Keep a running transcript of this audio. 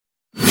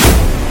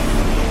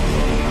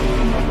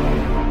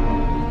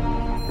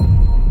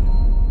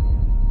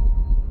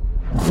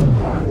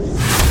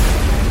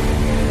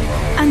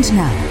And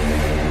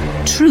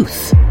now,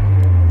 Truth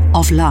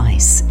of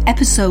Lies,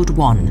 Episode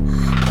 1.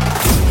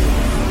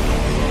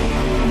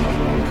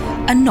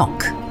 A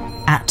knock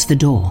at the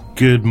door.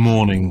 Good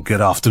morning, good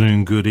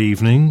afternoon, good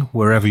evening,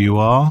 wherever you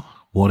are,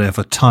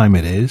 whatever time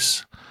it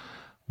is.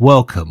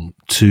 Welcome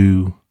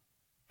to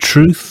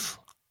Truth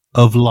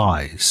of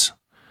Lies.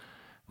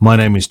 My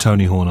name is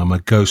Tony Horn. I'm a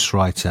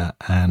ghostwriter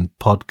and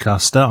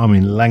podcaster. I'm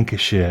in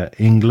Lancashire,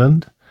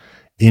 England,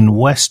 in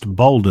West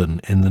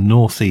Bolden, in the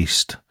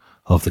northeast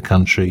of the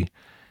country,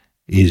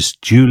 is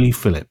Julie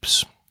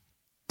Phillips.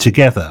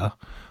 Together,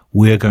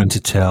 we're going to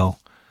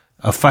tell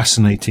a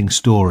fascinating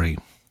story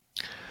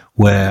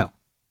where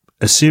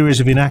a series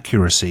of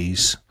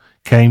inaccuracies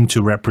came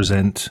to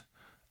represent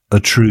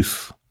a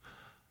truth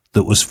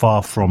that was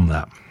far from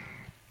that.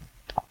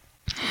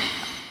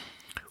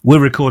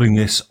 We're recording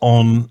this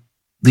on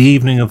the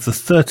evening of the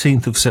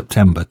 13th of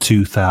September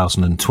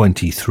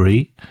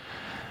 2023.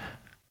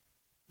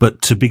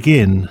 But to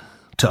begin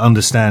to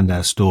understand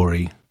our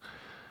story,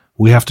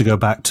 we have to go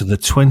back to the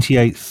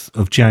 28th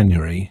of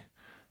January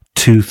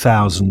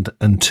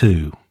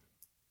 2002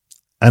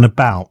 and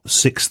about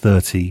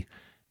 6:30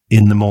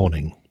 in the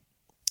morning,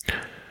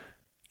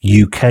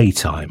 UK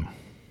time.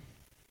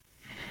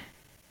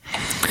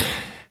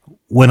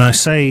 When I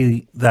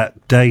say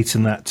that date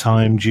and that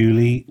time,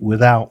 Julie,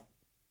 without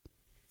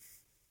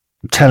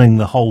telling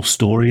the whole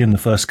story in the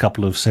first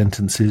couple of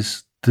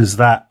sentences, does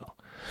that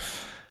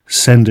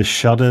send a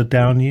shudder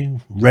down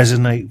you,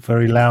 resonate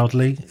very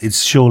loudly?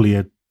 It's surely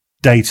a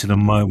date and a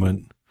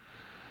moment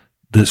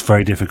that's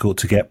very difficult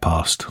to get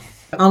past.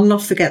 I'll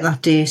not forget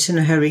that date in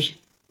a hurry.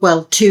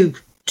 Well, two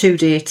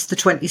dates, the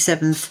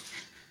 27th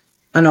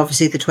and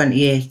obviously the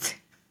 28th.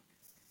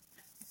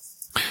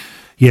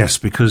 Yes,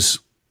 because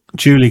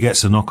Julie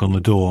gets a knock on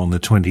the door on the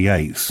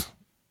 28th,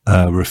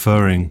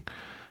 referring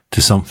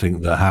to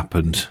something that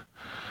happened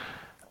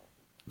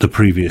the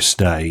previous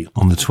day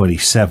on the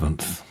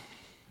 27th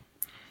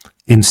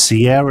in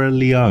Sierra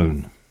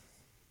Leone.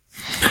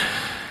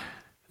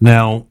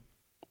 Now,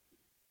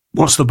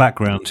 what's the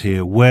background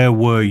here? Where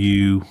were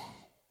you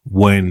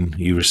when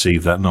you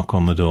received that knock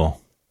on the door?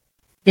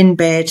 In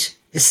bed,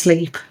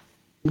 asleep,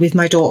 with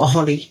my daughter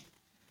Holly,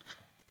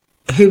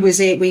 who was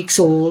 8 weeks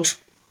old.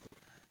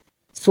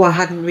 So I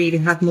hadn't really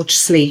had much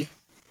sleep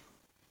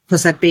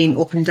because I'd been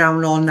up and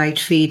down all night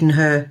feeding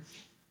her.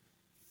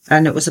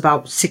 And it was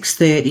about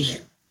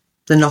 6:30,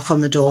 the knock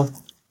on the door.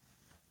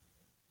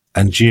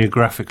 And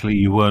geographically,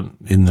 you weren't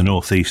in the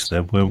northeast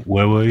then.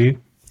 Where were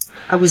you?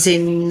 I was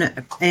in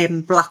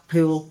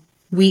Blackpool,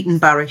 Wheaton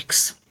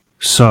Barracks.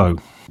 So,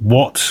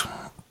 what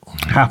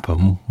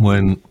happened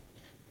when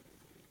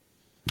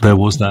there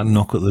was that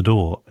knock at the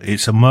door?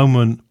 It's a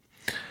moment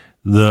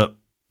that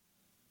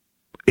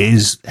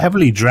is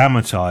heavily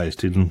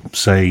dramatised in,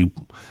 say,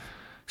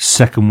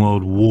 Second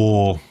World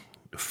War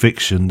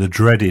fiction, the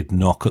dreaded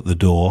knock at the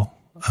door.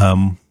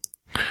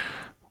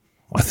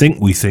 I think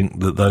we think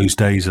that those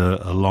days are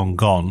long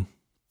gone,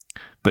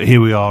 but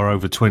here we are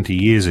over 20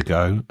 years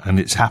ago, and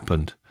it's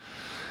happened.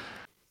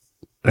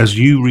 As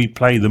you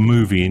replay the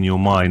movie in your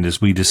mind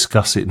as we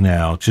discuss it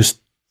now,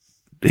 just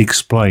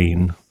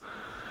explain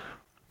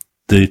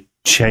the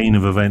chain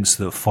of events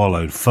that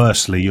followed.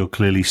 Firstly, you're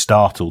clearly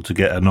startled to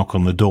get a knock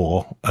on the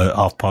door at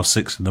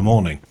 6:30 in the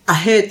morning. I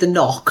heard the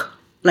knock,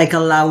 like a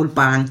loud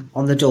bang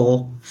on the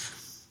door,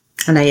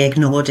 and I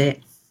ignored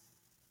it.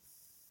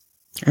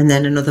 And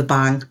then another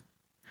bang,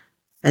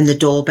 and the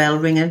doorbell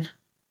ringing.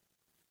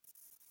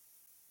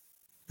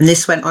 And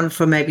this went on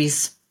for maybe,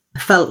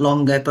 felt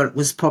longer, but it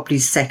was probably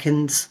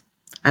seconds.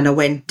 And I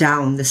went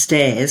down the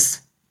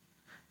stairs,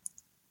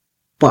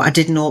 but I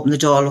didn't open the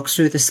door. I looked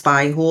through the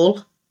spy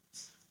hole,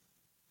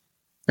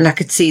 and I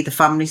could see the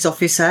family's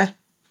officer,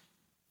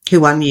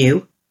 who I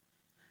knew.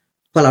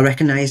 Well, I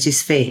recognised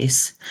his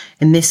face.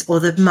 And this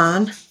other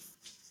man,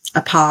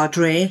 a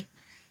padre,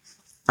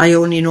 I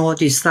only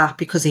noticed that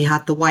because he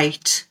had the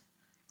white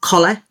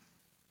collar.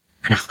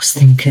 And I was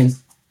thinking,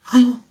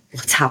 oh,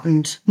 what's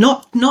happened?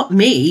 Not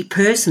me,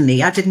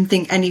 personally. I didn't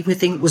think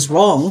anything was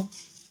wrong.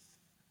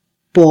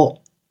 But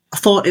I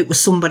thought it was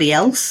somebody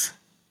else.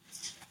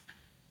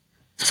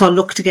 So I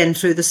looked again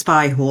through the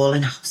spy hole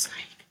and I was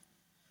like...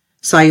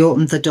 So I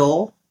opened the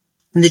door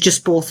and they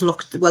just both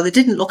looked... Well, they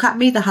didn't look at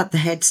me. They had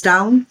their heads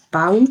down,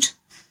 bowed.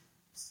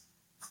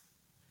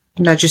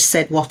 And I just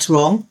said, what's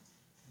wrong?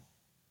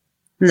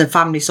 And the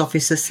family's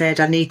officer said,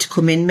 I need to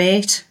come in,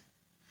 mate.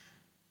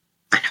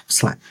 And I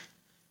was like,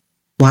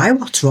 why?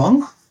 What's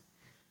wrong?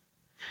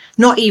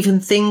 Not even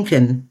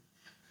thinking.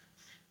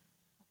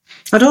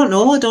 I don't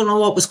know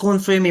what was going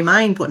through my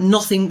mind, but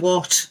nothing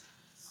what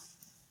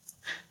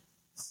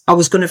I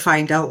was going to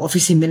find out,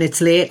 obviously,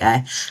 minutes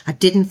later. I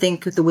didn't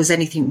think there was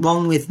anything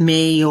wrong with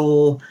me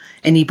or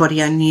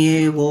anybody I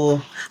knew,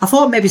 or I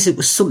thought maybe it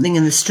was something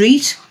in the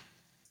street.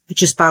 He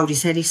just bowed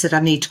his head. He said, I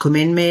need to come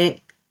in,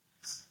 mate.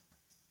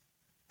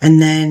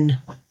 And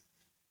then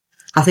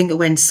I think it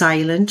went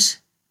silent.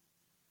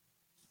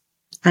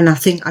 And I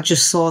think I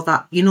just saw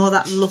that, you know,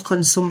 that look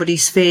on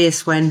somebody's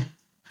face when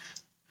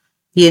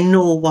you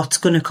know what's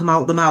going to come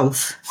out the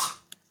mouth.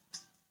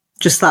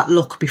 just that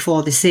look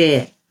before they say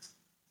it.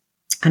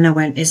 And I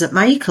went, is it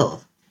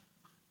Michael?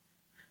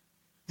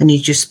 And he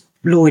just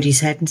lowered his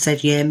head and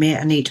said, yeah, mate,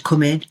 I need to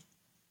come in.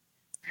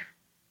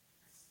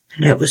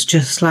 And it was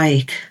just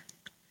like,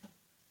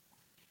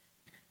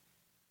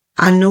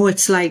 I know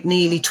it's like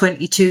nearly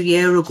 22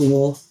 years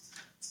ago,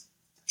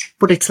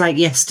 but it's like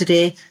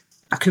yesterday.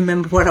 I can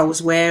remember what I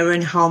was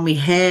wearing, how my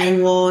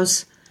hair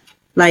was,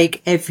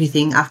 like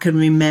everything I can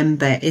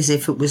remember as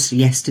if it was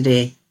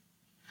yesterday.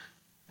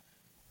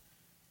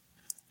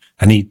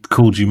 And he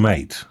called you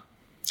mate?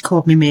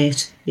 Called me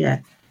mate, yeah.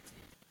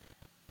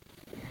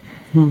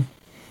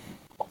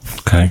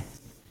 Okay.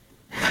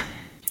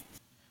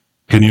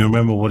 Can you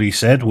remember what he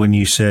said when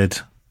you said,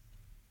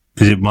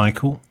 is it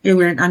Michael? He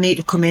went, I need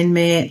to come in,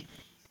 mate.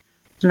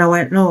 And I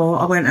went, no.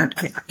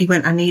 He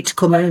went, I need to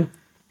come in.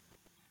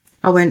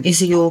 I went, is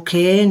he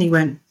okay? And he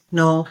went,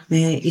 no,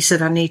 mate. He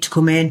said, I need to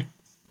come in.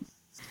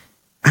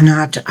 And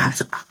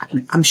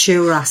I'm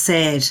sure I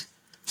said,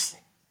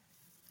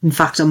 in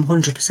fact, I'm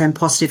 100%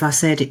 positive I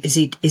said,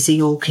 is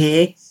he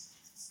okay?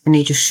 And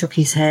he just shook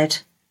his head.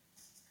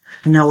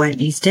 And I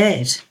went, he's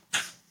dead.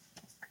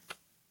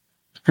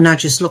 And I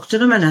just looked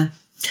at him, and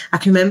I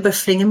can remember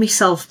flinging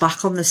myself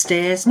back on the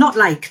stairs. Not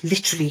like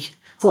literally,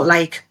 but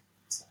like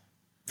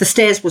the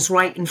stairs was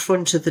right in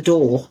front of the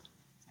door.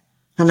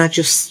 And I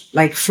just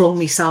like flung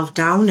myself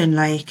down and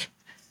like,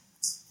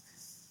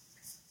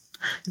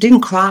 I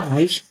didn't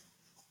cry.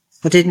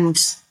 I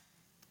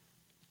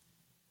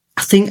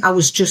think I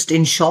was just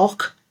in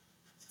shock,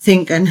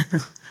 thinking,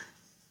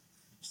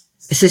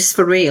 is this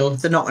for real?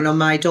 They're knocking on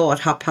my door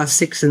at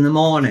 6:30 in the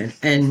morning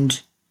and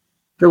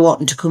they're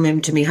wanting to come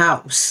into my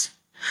house.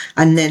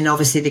 And then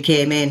obviously they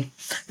came in.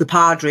 The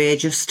padre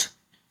just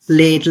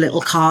laid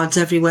little cards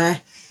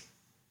everywhere.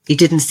 He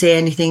didn't say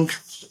anything.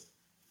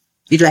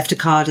 He'd left a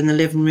card in the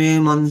living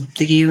room, on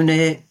the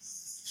unit,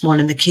 one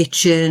in the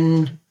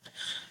kitchen.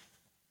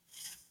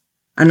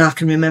 And I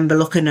can remember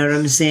looking at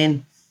him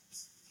saying,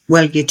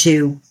 well, you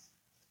two,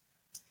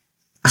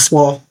 I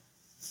swore,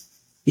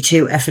 you're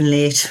too effing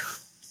late.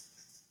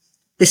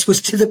 This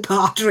was to the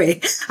padre.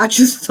 I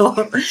just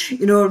thought,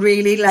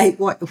 really, like,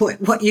 what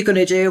are you going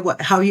to do?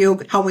 How are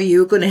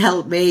you going to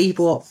help me?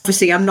 But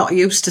obviously I'm not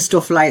used to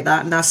stuff like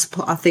that. And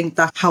I think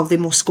that's how they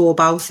must go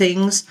about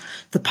things.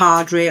 The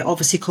padre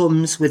obviously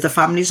comes with the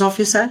family's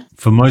officer.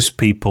 For most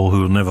people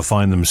who will never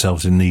find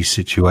themselves in these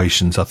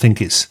situations, I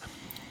think it's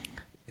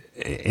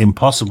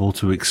impossible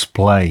to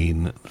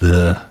explain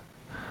the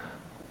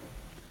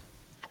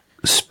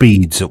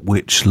speeds at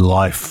which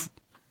life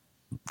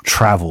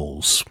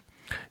travels.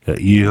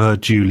 You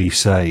heard Julie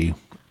say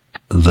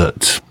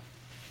that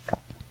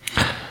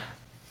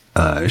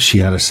she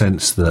had a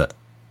sense that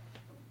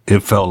it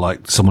felt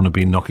like someone had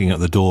been knocking at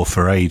the door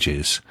for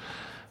ages,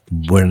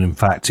 when in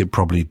fact it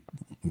probably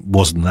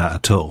wasn't that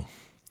at all.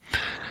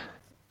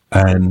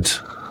 And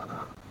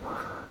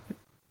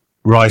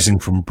rising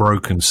from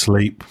broken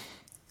sleep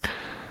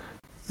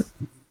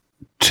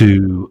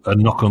to a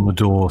knock on the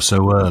door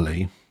so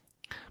early,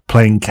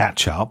 playing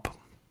catch up,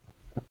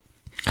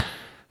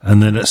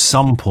 and then at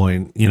some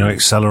point,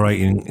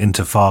 accelerating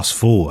into fast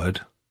forward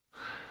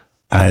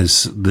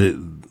as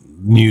the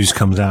news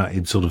comes out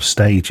in sort of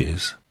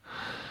stages.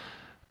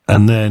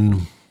 And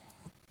then,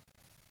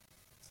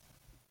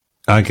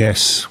 I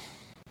guess,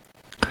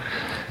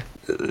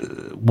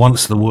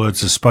 once the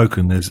words are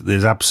spoken,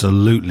 there's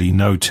absolutely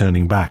no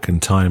turning back,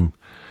 and time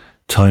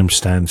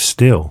stands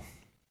still.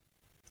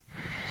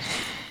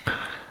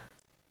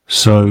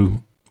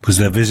 So, was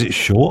their visit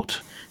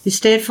short? They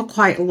stayed for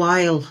quite a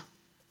while.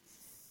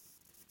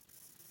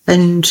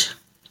 And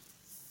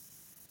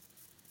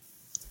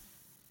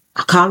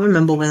I can't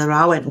remember whether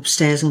I went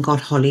upstairs and got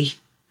Holly,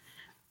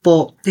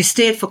 but they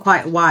stayed for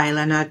quite a while.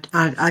 And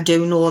I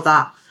do know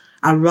that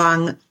I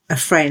rang a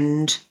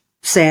friend,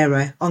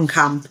 Sarah, on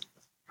camp.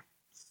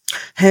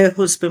 Her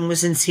husband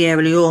was in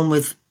Sierra Leone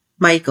with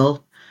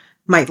Michael.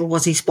 Michael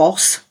was his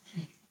boss.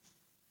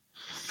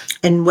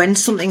 And when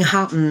something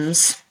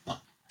happens,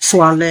 so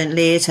I learnt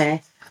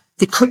later,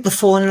 they cut the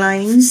phone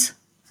lines.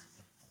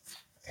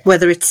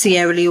 Whether it's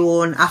Sierra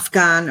Leone,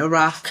 Afghan,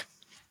 Iraq,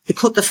 they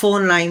cut the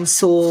phone lines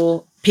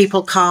so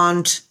people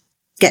can't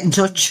get in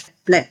touch,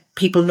 let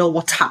people know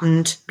what's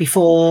happened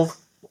before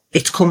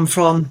it's come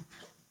from.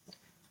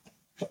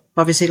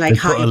 Obviously, like, they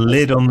put a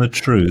lid on the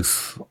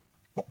truth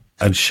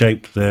and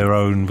shape their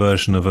own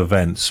version of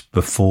events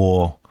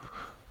before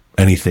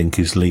anything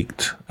is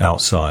leaked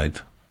outside,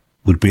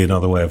 would be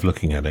another way of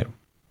looking at it.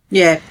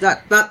 Yeah,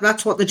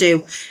 that's what they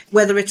do.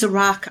 Whether it's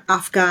Iraq,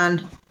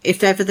 Afghan,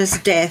 if ever there's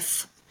a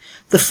death,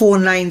 the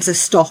phone lines are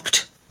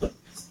stopped.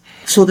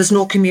 So there's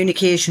no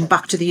communication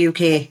back to the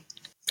UK.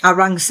 I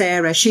rang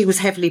Sarah. She was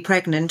heavily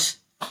pregnant.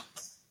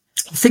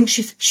 I think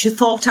she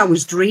thought I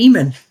was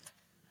dreaming.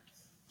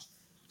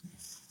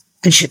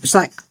 And she was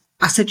like,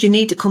 I said, you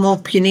need to come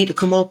up.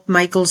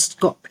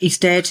 He's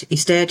dead.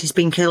 He's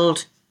been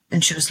killed.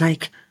 And she was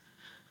like,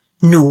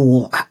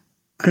 no.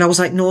 And I was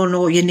like,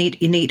 no, you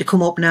need to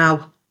come up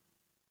now.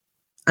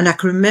 And I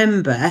can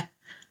remember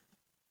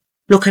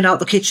looking out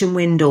the kitchen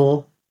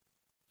window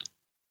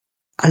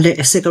I lit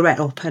a cigarette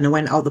up and I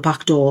went out the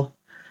back door.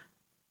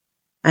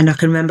 And I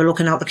can remember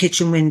looking out the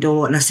kitchen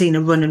window and I seen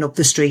her running up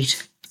the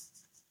street.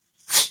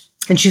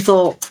 And she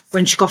thought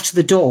when she got to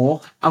the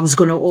door, I was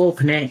going to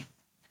open it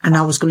and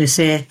I was going to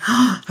say,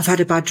 oh, I've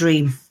had a bad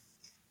dream.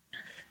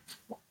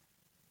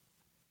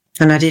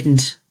 And I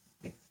didn't.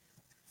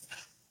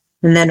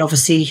 And then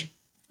obviously,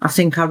 I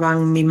think I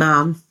rang my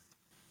mum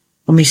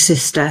or my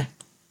sister.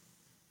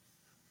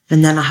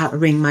 And then I had to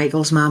ring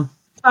Michael's mum.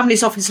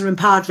 Family's officer and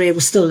Padre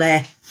was still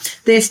there.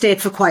 They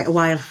stayed for quite a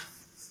while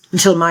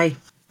until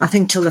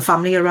till the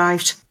family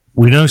arrived.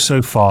 We know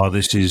so far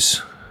this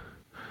is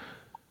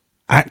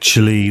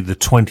actually the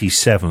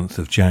 27th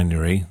of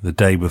January, the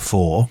day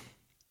before.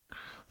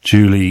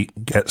 Julie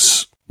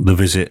gets the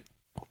visit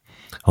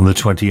on the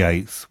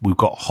 28th. We've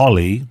got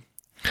Holly,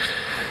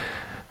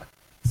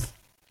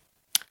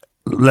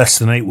 less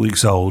than 8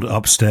 weeks old,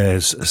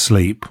 upstairs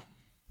asleep.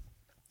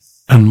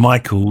 And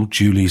Michael,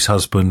 Julie's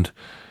husband,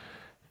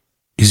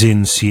 is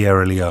in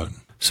Sierra Leone.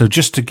 So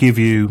just to give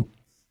you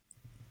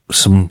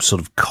some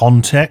sort of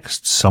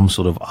context, some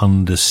sort of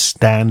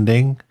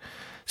understanding,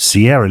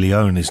 Sierra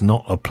Leone is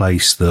not a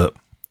place that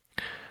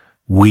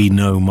we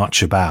know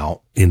much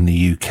about in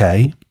the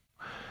UK.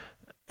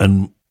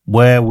 And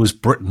where was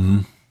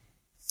Britain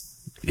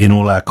in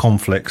all our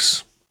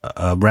conflicts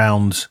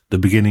around the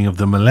beginning of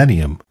the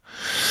millennium?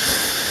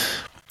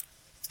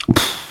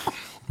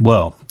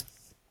 Well,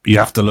 you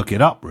have to look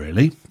it up,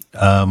 really.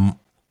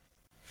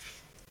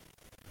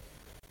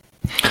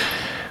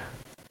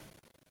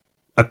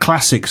 A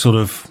classic sort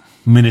of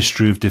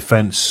Ministry of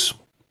Defence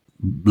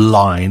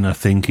line, I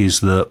think, is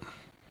that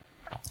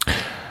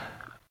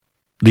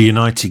the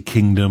United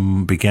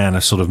Kingdom began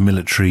a sort of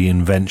military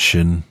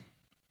invention,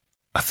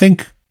 I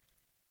think,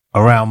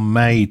 around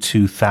May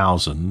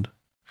 2000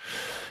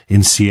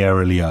 in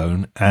Sierra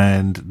Leone,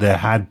 and there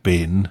had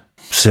been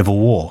civil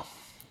war.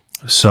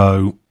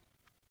 So,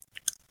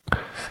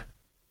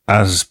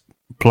 as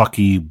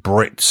plucky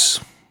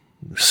Brits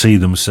see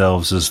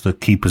themselves as the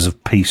keepers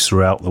of peace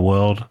throughout the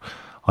world,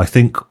 I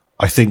think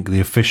the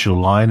official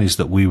line is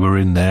that we were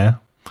in there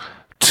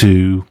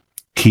to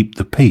keep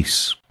the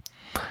peace.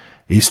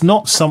 It's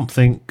not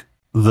something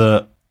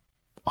that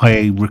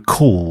I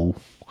recall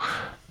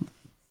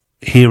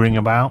hearing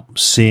about,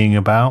 seeing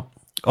about.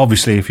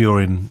 Obviously, if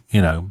you're in,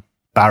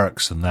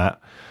 barracks and that,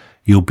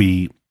 you'll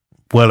be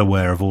well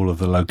aware of all of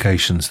the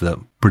locations that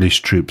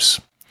British troops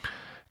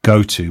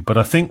go to. But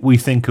I think we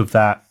think of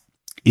that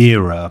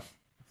era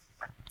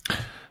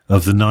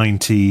of the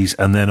 90s,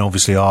 and then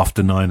obviously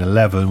after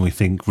 9/11, we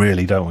think,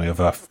 really, don't we, of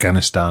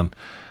Afghanistan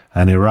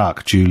and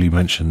Iraq. Julie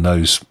mentioned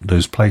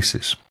those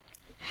places.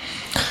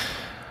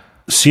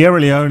 Sierra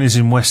Leone is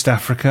in West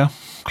Africa,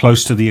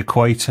 close to the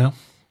equator,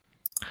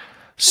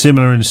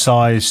 similar in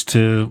size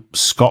to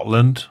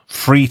Scotland.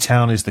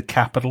 Freetown is the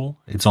capital.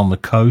 It's on the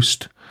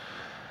coast.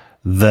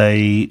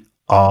 They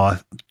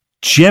are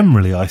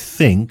generally, I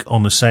think,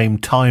 on the same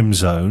time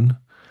zone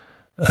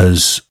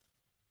as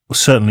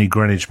certainly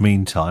Greenwich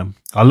Mean Time.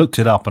 I looked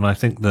it up and I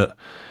think that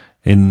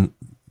in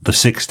the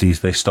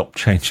 60s they stopped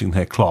changing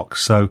their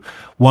clocks. So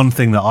one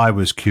thing that I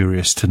was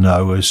curious to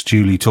know, as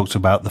Julie talked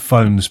about the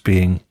phones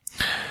being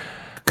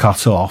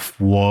cut off,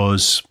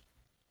 was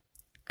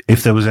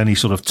if there was any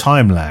sort of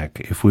time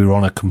lag, if we were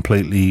on a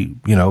completely,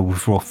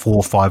 for 4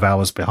 or 5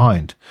 hours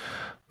behind.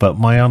 But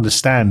my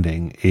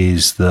understanding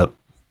is that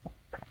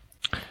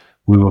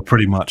we were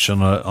pretty much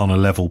on a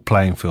level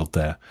playing field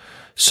there.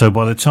 So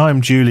by the time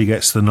Julie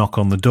gets the knock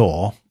on the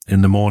door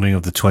in the morning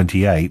of the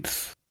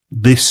 28th,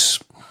 this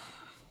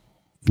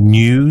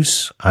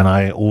news, and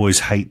I always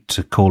hate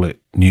to call it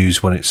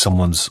news when it's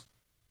someone's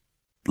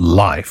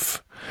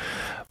life,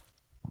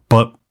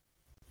 but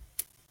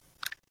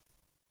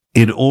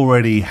it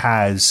already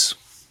has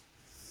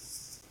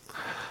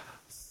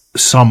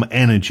some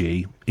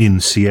energy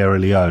in Sierra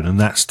Leone, and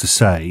that's to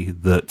say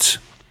that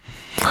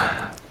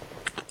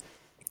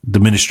the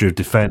Ministry of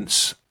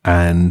Defence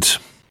and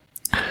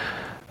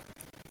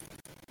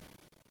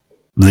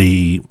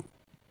the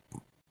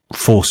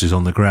forces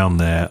on the ground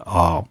there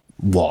are,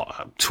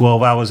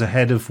 12 hours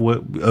ahead of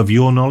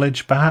your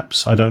knowledge,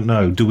 perhaps? I don't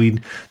know.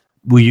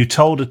 Were you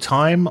told a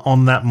time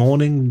on that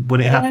morning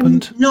when it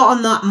happened? Not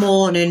on that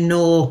morning,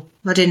 no.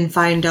 I didn't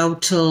find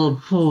out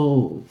till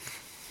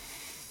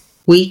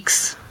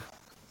weeks.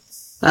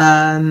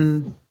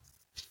 I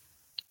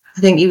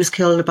think he was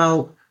killed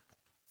about,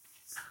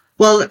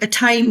 a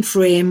time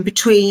frame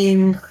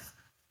between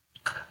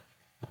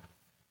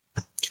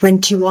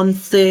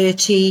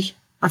 21:30.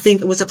 I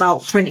think it was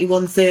about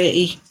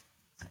 21:30,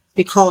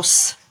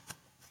 because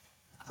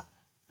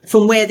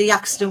from where the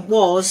accident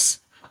was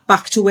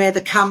back to where the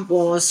camp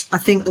was, I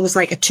think there was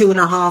like a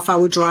 2.5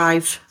 hour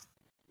drive.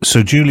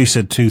 So Julie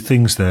said two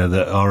things there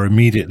that are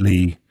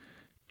immediately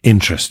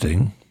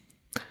interesting.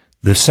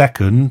 The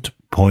second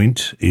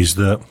point is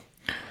that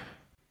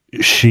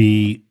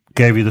she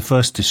gave you the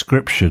first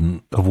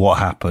description of what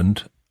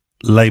happened,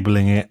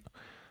 labelling it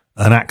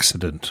an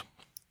accident,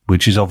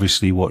 which is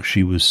obviously what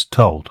she was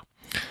told.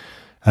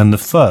 And the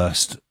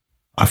first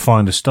I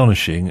find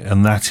astonishing,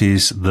 and that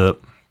is that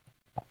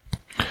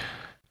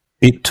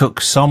it took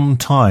some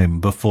time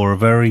before a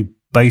very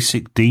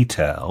basic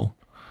detail,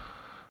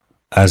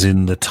 as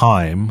in the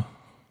time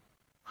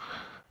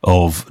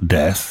of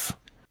death,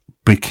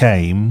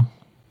 became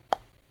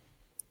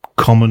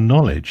common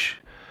knowledge.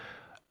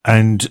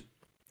 And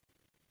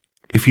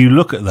if you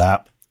look at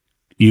that,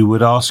 you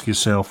would ask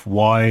yourself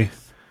why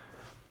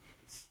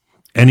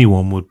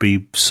anyone would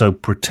be so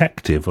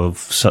protective of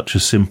such a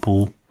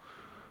simple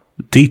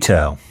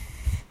detail.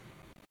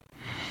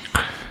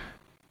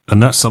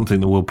 And that's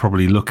something that we'll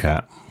probably look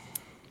at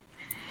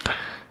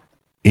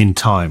in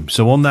time.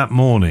 So on that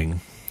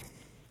morning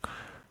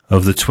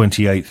of the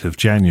 28th of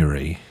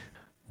January,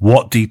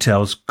 what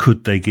details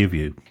could they give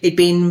you? He'd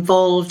been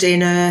involved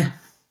in a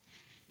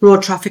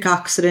road traffic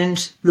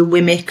accident. The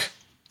Wimmick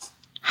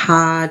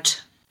had,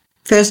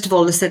 first of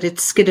all, they said it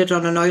skidded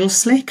on an oil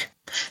slick.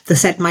 They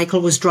said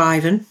Michael was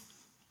driving.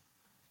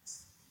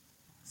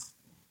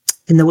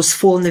 And there was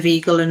 4 in the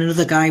vehicle and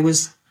another guy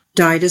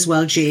died as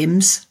well,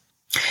 James.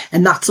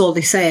 And that's all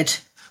they said.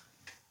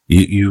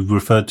 You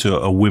referred to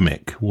a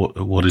Wimmick.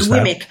 What is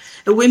that? Wimmick.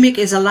 A Wimmick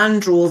is a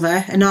Land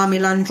Rover, an Army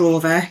Land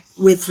Rover,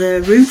 with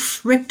the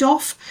roof ripped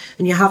off,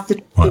 and you have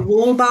the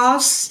wall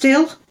bars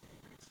still,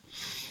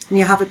 and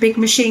you have a big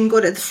machine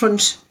gun at the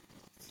front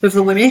of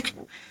the Wimmick,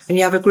 and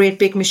you have a great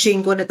big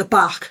machine gun at the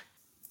back.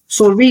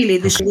 So really,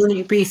 there should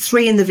only be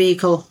 3 in the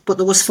vehicle, but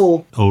there was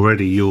 4.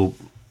 Already you're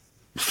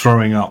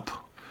throwing up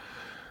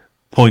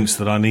points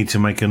that I need to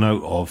make a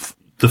note of.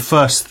 The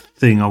first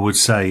thing I would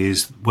say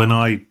is when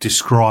I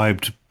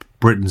described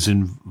Britain's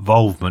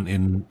involvement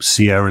in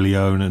Sierra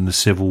Leone and the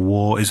Civil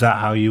War, is that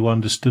how you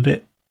understood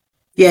it?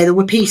 Yeah, they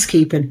were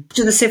peacekeeping.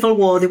 To the Civil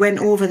War, they went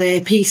over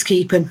there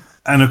peacekeeping.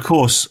 And of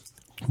course,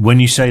 when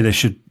you say there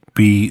should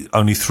be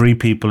only 3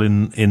 people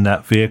in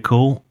that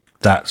vehicle,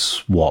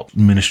 that's what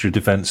Ministry of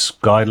Defence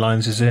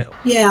guidelines, is it?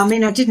 Yeah, I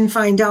mean, I didn't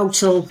find out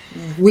till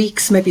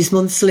weeks, maybe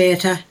months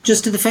later.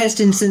 Just to the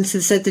first instance, they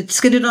said they'd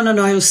skidded on an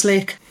oil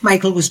slick.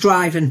 Michael was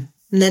driving.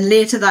 And then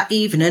later that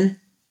evening,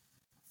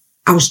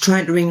 I was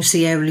trying to ring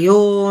Sierra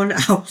Leone.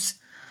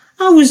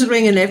 I was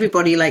ringing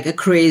everybody like a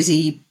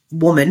crazy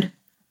woman,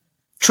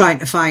 trying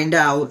to find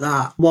out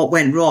that what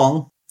went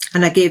wrong.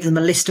 And I gave them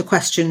a list of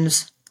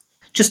questions.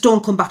 Just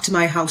don't come back to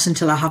my house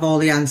until I have all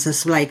the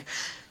answers. Like,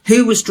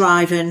 who was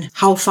driving?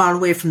 How far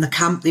away from the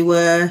camp they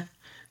were?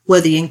 Were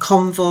they in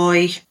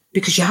convoy?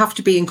 Because you have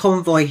to be in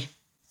convoy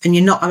and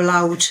you're not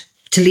allowed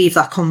to leave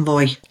that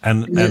convoy.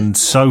 And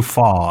so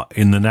far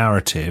in the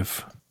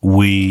narrative,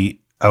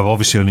 we have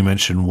obviously only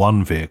mentioned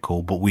 1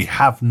 vehicle, but we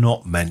have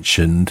not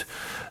mentioned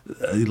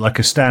like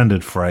a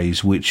standard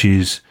phrase, which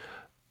is,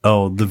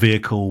 the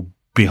vehicle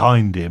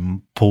behind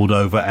him pulled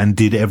over and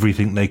did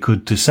everything they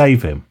could to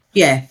save him.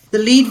 Yeah. The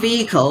lead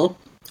vehicle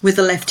with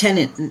the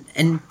lieutenant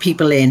and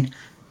people in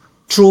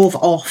drove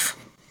off,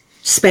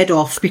 sped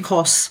off,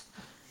 because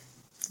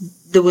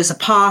there was a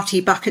party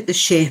back at the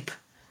ship.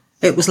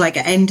 It was like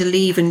an end of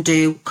leave and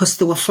do, because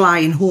they were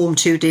flying home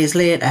 2 days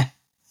later.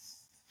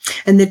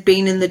 And they'd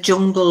been in the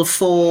jungle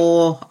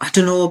for, I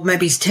don't know,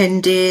 maybe 10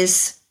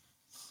 days,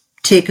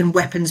 taking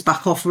weapons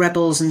back off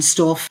rebels and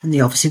stuff. And they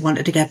obviously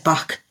wanted to get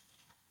back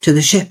to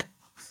the ship.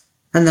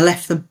 And they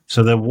left them.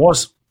 So there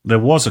was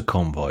a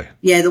convoy?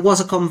 Yeah, there was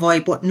a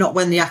convoy, but not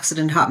when the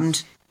accident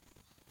happened.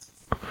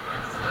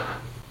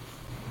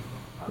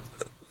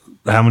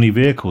 How many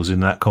vehicles in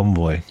that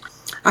convoy?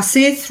 I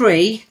say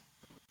 3,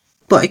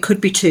 but it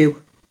could be 2.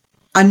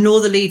 I know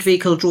the lead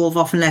vehicle drove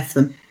off and left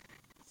them.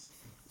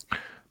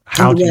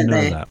 How do you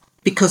know that?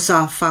 Because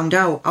I found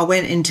out. I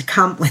went into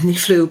camp when they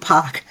flew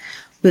back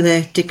with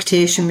a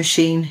dictation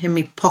machine in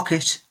my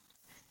pocket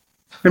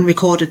and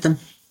recorded them.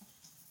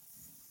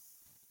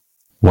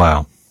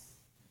 Wow.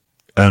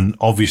 And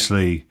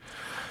obviously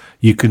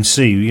you can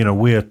see,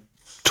 we're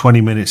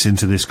 20 minutes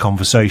into this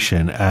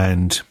conversation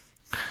and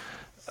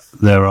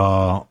there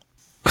are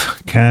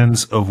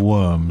cans of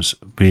worms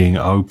being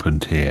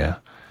opened here.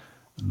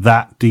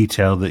 That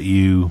detail that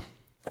you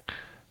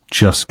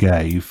just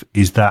gave,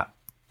 is that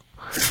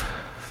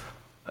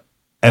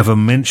ever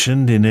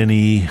mentioned in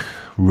any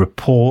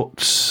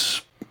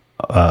reports,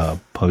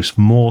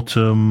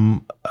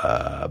 post-mortem,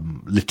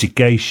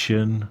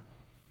 litigation,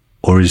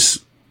 or is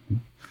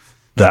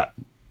that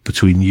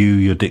between you,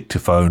 your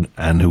dictaphone,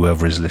 and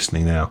whoever is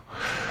listening now?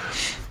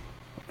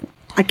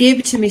 I gave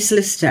it to my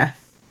solicitor.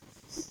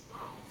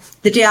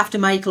 The day after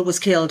Michael was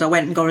killed, I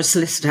went and got a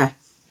solicitor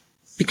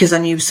because I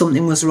knew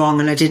something was wrong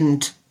and I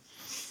didn't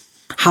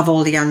have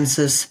all the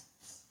answers.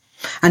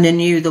 And I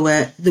knew they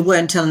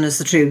weren't telling us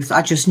the truth.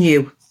 I just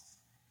knew.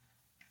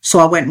 So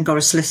I went and got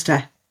a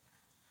solicitor.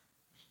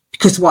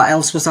 Because what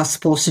else was I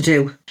supposed to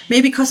do?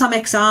 Maybe because I'm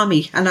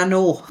ex-army and I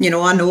know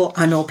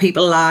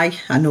people lie.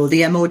 I know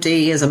the MOD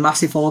is a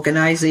massive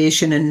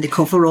organisation and they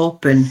cover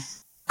up, and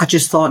I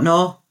just thought,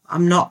 no,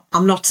 I'm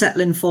not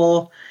settling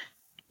for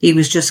he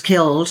was just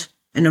killed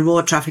in a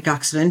road traffic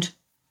accident.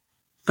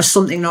 There's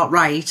something not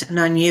right, and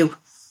I knew.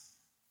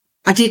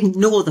 I didn't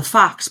know the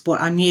facts,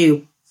 but I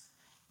knew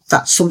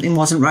that something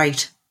wasn't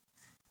right.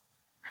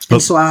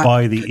 But so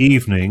by the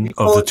evening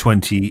of the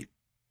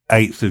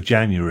 28th of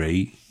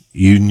January,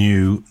 you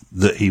knew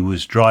that he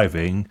was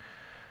driving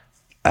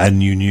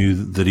and you knew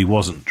that he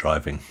wasn't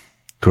driving,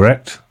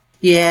 correct?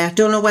 Yeah, I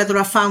don't know whether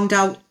I found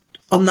out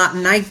on that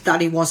night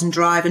that he wasn't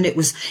driving.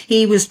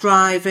 He was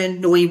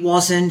driving, no, he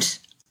wasn't.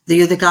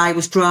 The other guy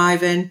was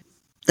driving.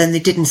 Then they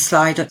didn't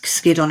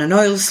skid on an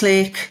oil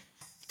slick.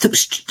 There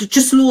was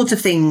just loads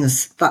of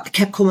things that they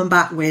kept coming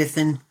back with,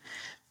 and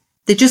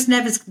they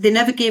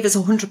never gave us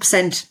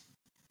 100%.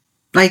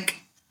 Like,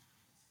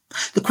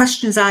 the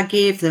questions I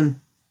gave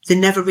them, they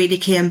never really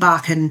came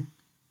back and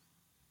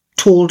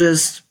told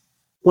us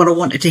what I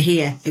wanted to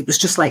hear. It was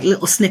just like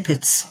little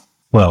snippets.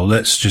 Well,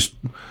 let's just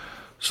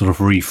sort of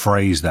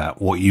rephrase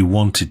that. What you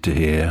wanted to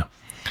hear,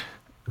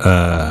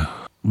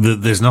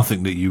 there's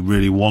nothing that you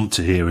really want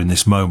to hear in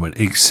this moment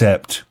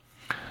except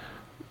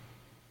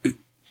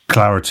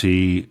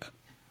clarity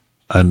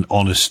and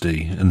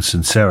honesty and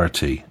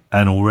sincerity.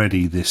 And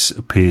already this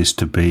appears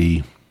to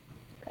be,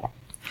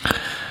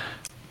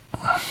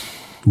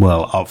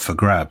 well, up for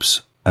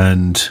grabs.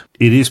 And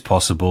it is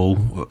possible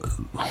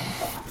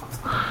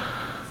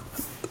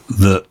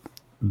that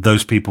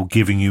those people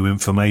giving you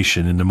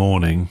information in the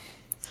morning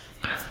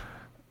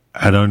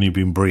had only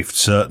been briefed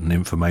certain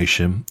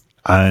information,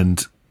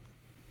 and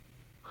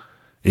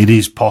it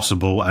is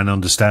possible and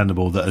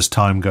understandable that as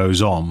time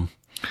goes on,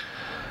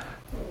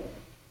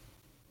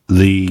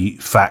 the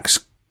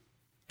facts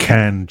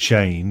can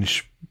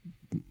change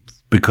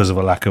because of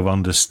a lack of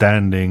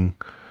understanding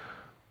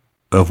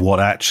of what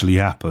actually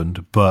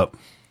happened. But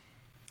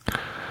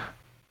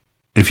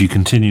if you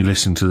continue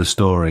listening to the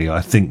story,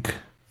 I think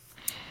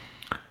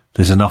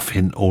there's enough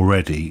hint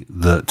already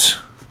that,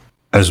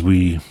 as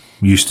we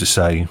used to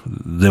say,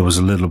 there was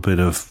a little bit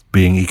of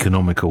being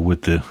economical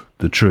with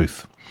the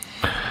truth.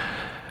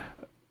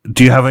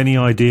 Do you have any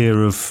idea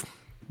of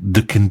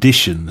the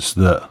conditions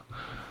that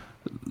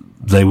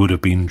they would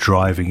have been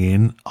driving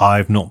in?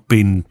 I've not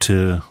been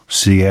to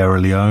Sierra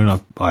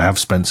Leone. I have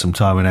spent some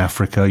time in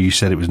Africa. You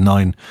said it was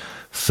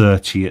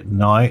 9:30 at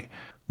night.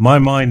 My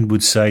mind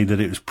would say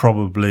that it was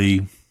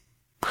probably,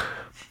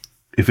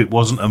 if it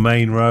wasn't a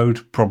main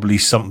road, probably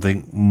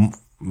something,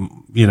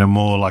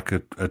 more like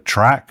a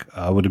track.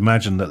 I would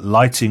imagine that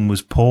lighting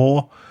was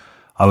poor.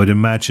 I would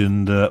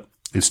imagine that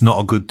it's not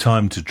a good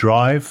time to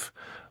drive.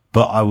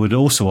 But I would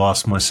also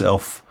ask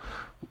myself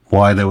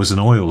why there was an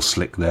oil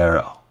slick there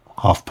at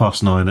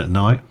 9:30 at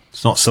night.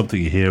 It's not something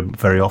you hear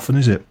very often,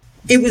 is it?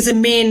 It was a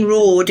main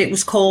road. It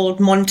was called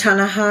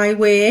Montana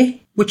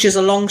Highway, which is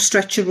a long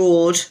stretch of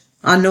road.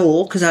 I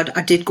know, because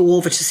I did go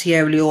over to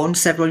Sierra Leone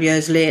several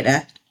years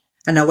later,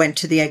 and I went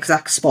to the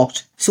exact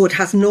spot. So it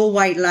has no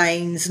white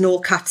lines, no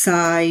cat's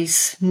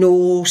eyes,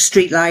 no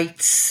street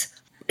lights.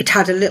 It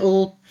had a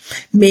little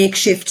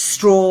makeshift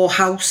straw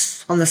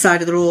house on the side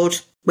of the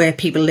road where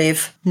people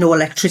live, no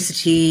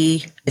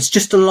electricity. It's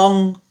just a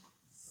long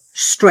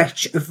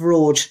stretch of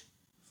road,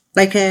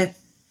 like a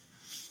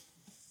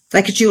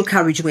dual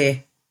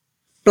carriageway,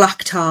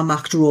 black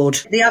tarmac road.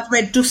 They had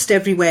red dust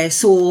everywhere,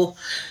 so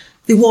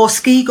they wore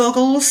ski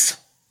goggles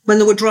when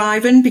they were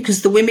driving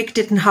because the Wimick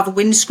didn't have a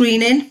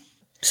windscreen in.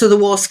 So they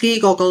wore ski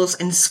goggles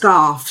and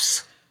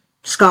scarves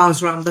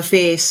around the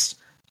face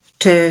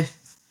to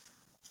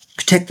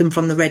protect them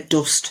from the red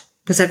dust.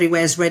 Because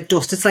everywhere's red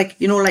dust. It's like,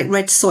 like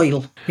red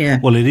soil. Yeah.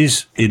 Well, it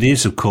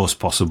is, of course,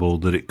 possible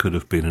that it could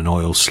have been an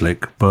oil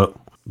slick, but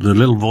the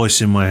little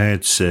voice in my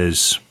head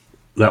says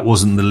that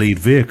wasn't the lead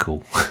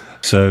vehicle.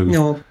 So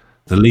no.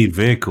 The lead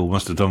vehicle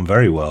must have done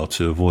very well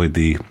to avoid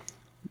the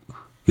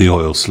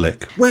oil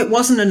slick. Well, it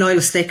wasn't an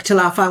oil slick till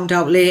I found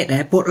out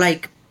later, but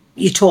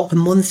you're talking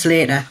months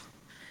later.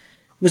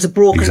 It was a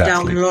broken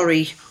down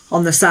lorry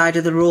on the side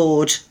of the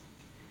road.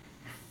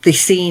 They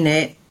seen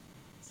it.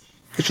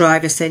 The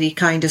driver said he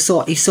kind of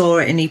saw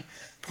it and he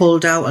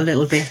pulled out a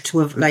little bit to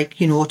have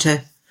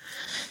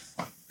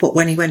but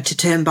when he went to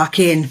turn back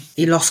in,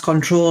 he lost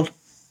control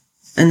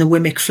and the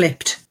Wimick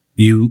flipped.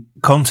 You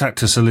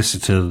contact a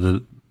solicitor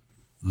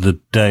the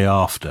day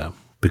after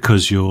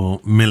because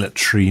you're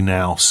military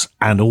nous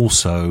and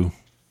also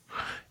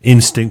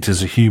instinct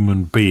as a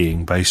human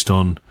being based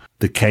on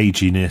the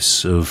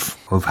caginess of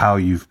how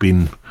you've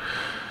been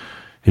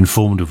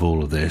informed of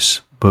all of this.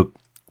 But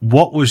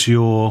what was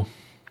your...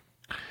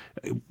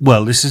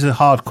 Well, this is a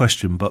hard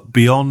question, but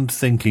beyond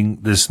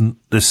thinking there's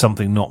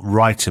something not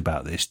right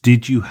about this,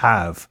 did you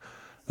have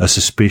a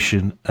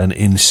suspicion, an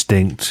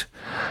instinct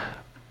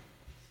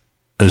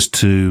as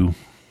to,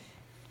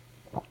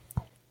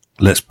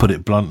 let's put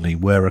it bluntly,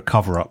 where a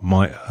cover-up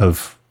might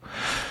have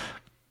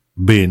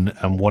been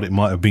and what it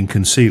might have been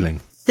concealing?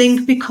 I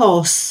think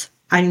because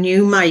I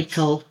knew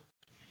Michael,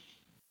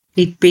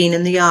 he'd been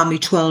in the army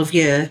 12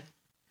 years,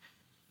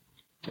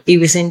 he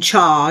was in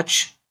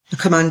charge, the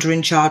commander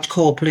in charge,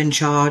 corporal in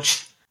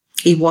charge.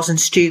 He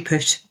wasn't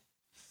stupid.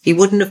 He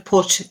wouldn't have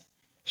put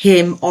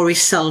him or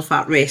himself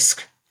at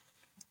risk.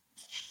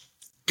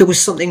 There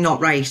was something not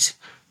right.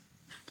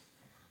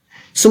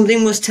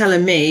 Something was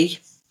telling me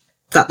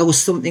that there was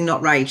something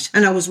not right.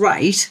 And I was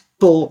right,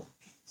 but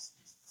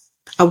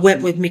I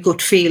went with my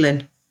gut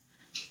feeling.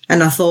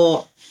 And I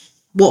thought,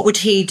 what would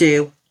he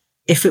do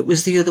if it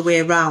was the other way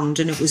around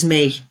and it was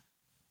me,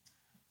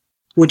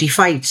 would he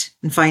fight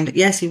and find it?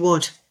 Yes, he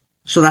would.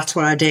 So that's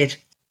what I did.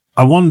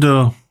 I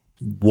wonder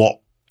what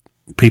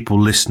people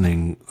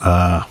listening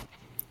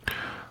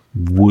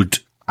would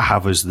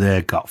have as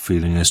their gut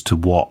feeling as to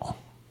what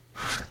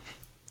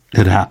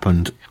had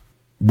happened.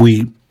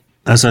 We,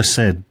 as I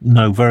said,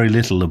 know very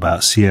little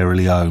about Sierra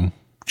Leone.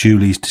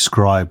 Julie's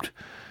described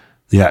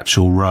the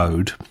actual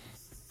road.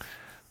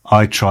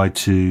 I tried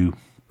to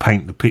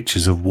paint the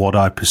pictures of what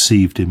I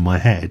perceived in my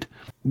head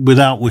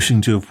without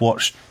wishing to have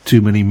watched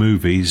too many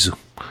movies.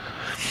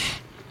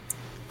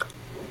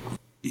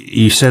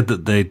 You said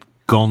that they'd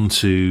gone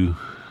to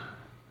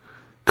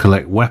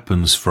collect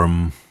weapons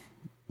from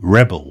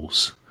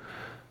rebels.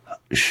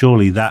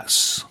 Surely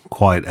that's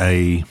quite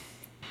a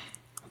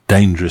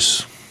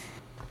dangerous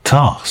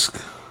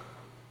task.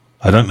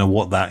 I don't know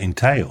what that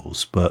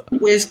entails, but...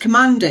 His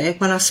commander,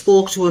 when I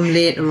spoke to him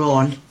later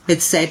on,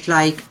 had said,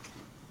 like,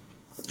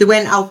 they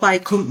went out by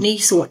company,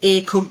 so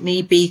A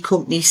company, B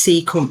company,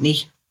 C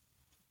company.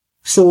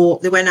 So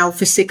they went out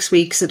for 6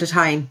 weeks at a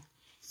time.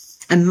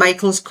 And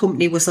Michael's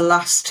company was the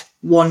last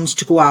ones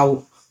to go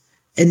out.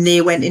 And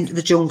they went into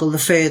the jungle the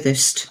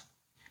furthest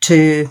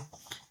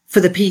for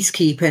the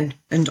peacekeeping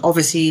and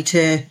obviously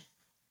to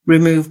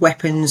remove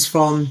weapons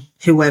from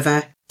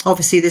whoever.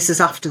 Obviously, this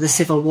is after the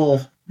Civil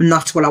War, and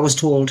that's what I was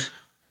told.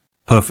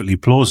 Perfectly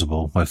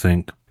plausible, I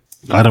think.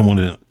 I don't want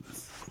to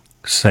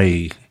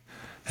say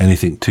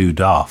anything too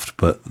daft,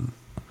 but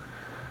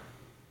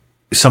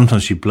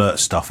sometimes you blurt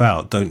stuff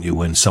out, don't you,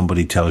 when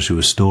somebody tells you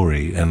a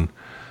story? And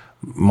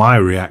my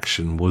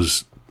reaction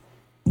was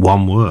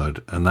one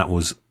word, and that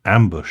was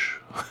ambush.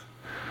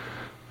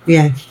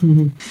 Yeah.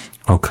 Mm-hmm.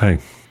 Okay.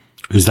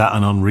 Is that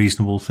an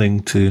unreasonable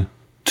thing to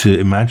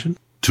imagine?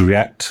 To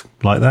react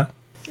like that?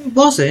 It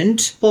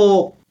wasn't,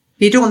 but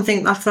you don't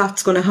think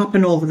that's going to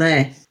happen over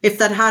there. If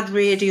they'd had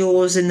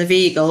radios in the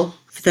vehicle,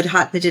 if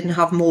they didn't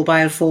have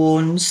mobile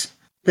phones,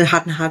 they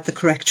hadn't had the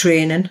correct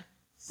training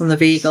on the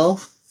vehicle.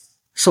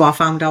 So I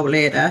found out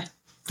later.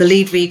 The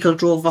lead vehicle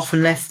drove off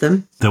and left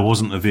them. There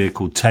wasn't a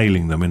vehicle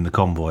tailing them in the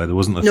convoy? There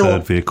wasn't a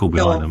third vehicle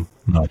behind them?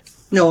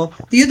 No.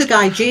 The other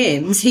guy,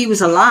 James, he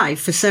was alive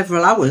for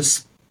several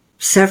hours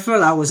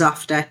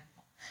after.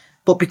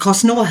 But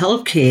because no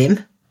help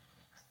came,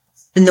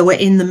 and they were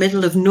in the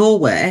middle of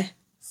nowhere,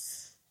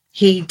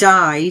 he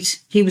died.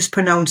 He was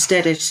pronounced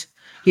dead at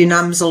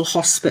Unamzal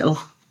Hospital.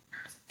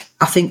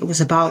 I think it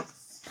was about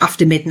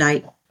after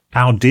midnight.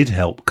 How did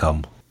help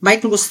come?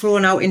 Michael was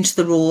thrown out into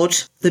the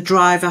road. The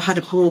driver had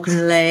a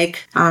broken leg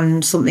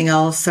and something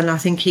else, and I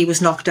think he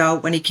was knocked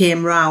out. When he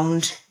came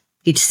round,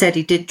 he'd said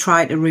he did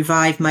try to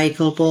revive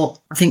Michael, but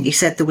I think he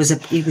said there was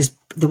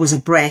a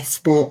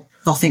breath, but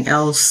nothing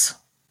else.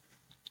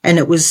 And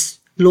it was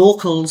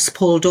locals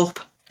pulled up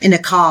in a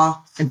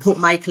car and put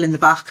Michael in the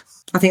back.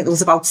 I think there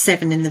was about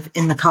 7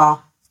 in the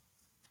car,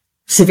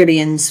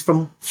 civilians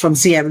from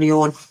Sierra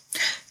Leone,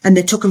 and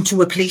they took him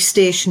to a police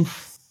station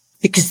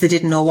because they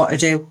didn't know what to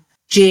do.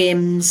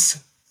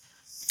 James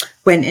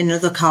went in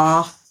another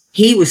car.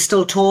 He was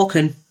still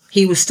talking.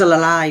 He was still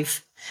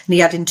alive. And he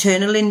had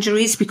internal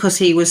injuries because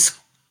he was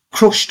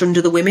crushed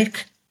under the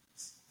Wimmick.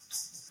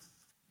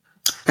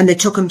 And they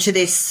took him to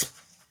this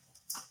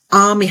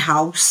army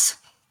house,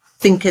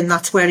 thinking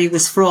that's where he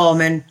was from.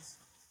 And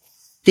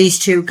these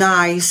 2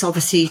 guys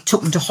obviously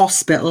took him to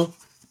hospital,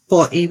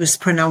 but he was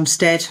pronounced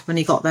dead when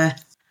he got there.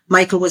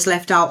 Michael was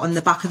left out on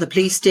the back of the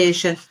police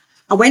station.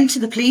 I went to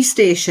the police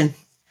station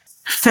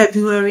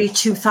February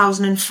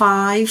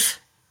 2005.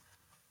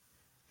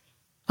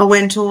 I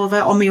went over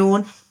on my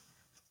own.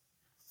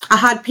 I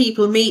had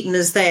people meeting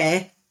us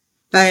there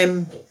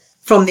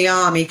from the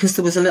army, because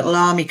there was a little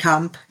army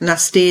camp, and I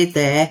stayed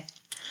there.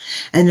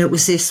 And it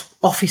was this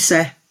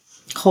officer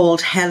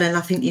called Helen,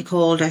 I think you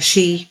called her.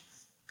 She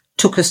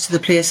took us to the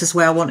places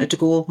where I wanted to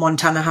go,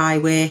 Montana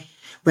Highway,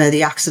 where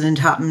the accident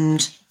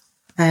happened,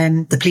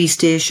 the police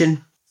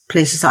station,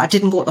 places that I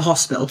didn't go to the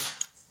hospital.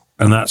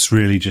 And that's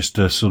really just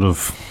a sort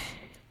of,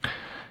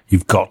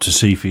 you've got to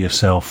see for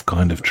yourself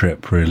kind of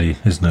trip, really,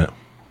 isn't it?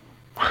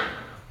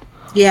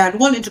 Yeah, I'd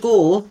wanted to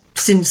go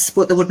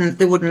but they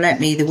wouldn't let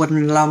me. They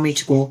wouldn't allow me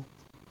to go.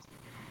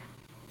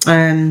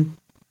 I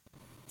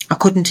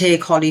couldn't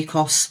take Holly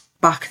because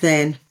back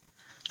then,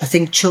 I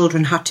think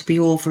children had to be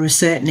over a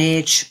certain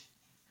age,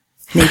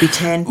 maybe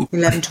 10,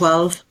 11,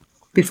 12,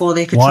 before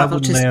they could travel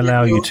to... Why wouldn't they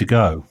allow you to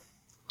go?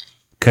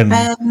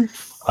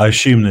 I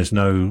assume there's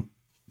no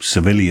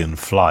civilian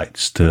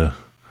flights to...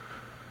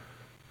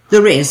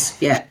 There is,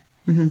 yeah.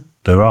 Mm-hmm.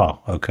 There are,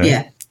 okay.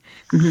 Yeah.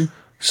 Mm-hmm.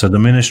 So the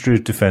Ministry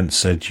of Defence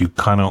said you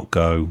cannot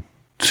go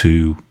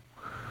to...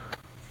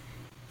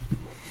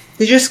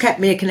 They just kept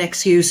making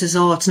excuses,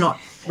 it's not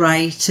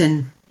right,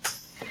 and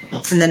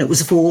then it was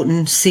a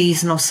voting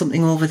season or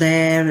something over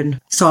there, and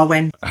so I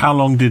went. How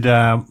long did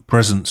our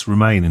presence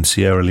remain in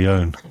Sierra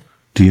Leone?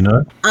 Do you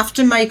know?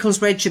 After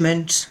Michael's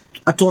regiment,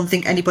 I don't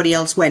think anybody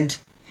else went.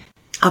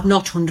 I'm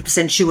not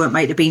 100% sure. It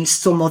might have been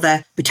some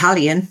other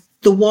battalion.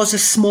 There was a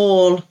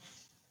small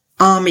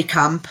army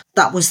camp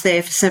that was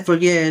there for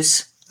several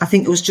years, I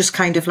think it was just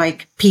kind of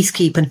like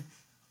peacekeeping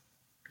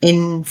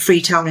in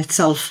Freetown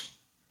itself.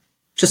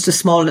 Just a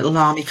small little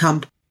army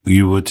camp.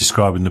 You were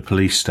describing the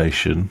police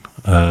station.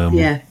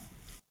 Yeah.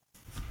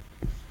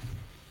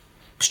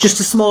 It's just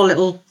a small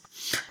little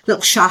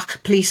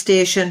shack police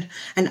station,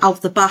 and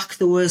out the back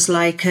there was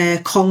like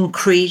a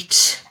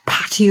concrete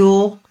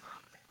patio,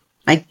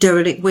 like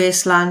derelict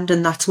wasteland,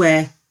 and that's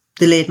where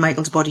they laid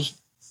Michael's body.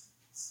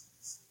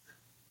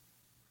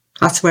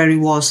 That's where he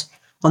was,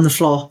 on the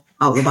floor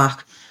out the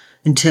back,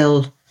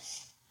 until,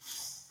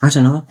 I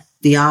don't know,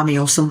 the army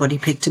or somebody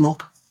picked him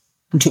up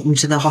and took him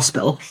to the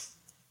hospital.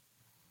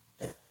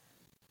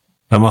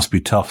 That must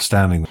be tough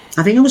standing.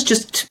 I think it was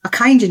just, I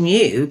kind of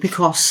knew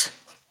because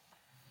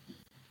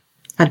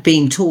I'd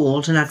been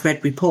told and I'd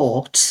read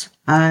reports,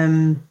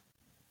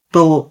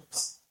 but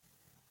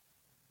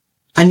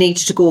I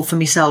needed to go for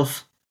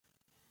myself.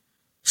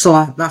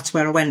 So that's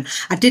where I went.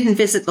 I didn't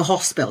visit the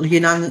hospital,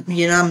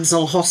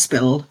 Unamzal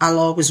Hospital. I'll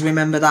always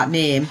remember that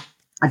name.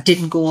 I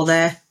didn't go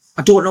there.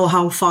 I don't know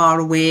how far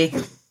away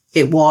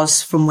it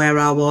was from where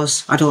I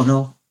was. I don't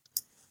know.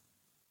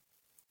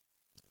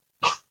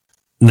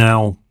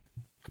 Now,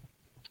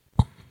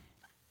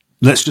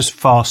 let's just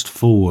fast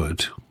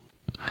forward.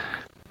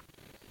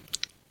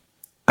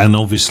 And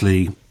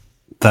obviously,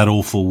 that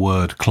awful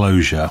word,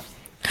 closure,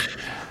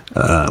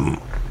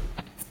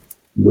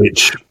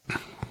 which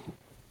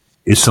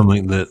is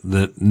something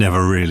that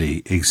never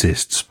really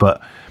exists.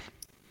 But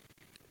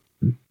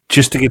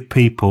just to give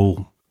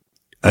people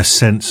a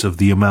sense of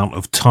the amount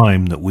of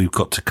time that we've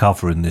got to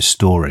cover in this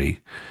story,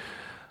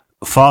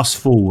 fast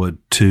forward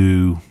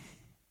to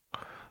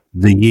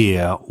the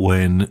year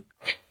when,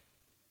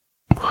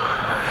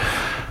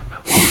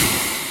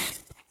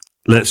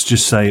 let's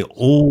just say,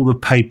 all the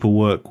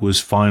paperwork was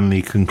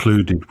finally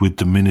concluded with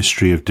the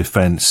Ministry of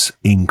Defence,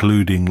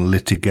 including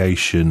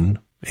litigation,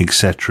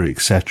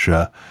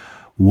 etc.,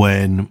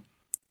 when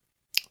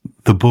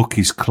the book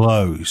is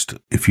closed,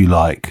 if you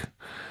like,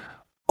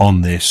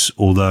 on this,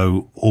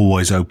 although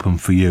always open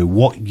for you.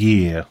 What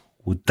year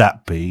would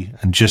that be?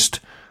 And just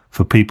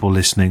for people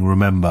listening,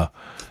 remember,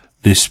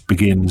 this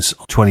begins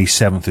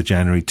 27th of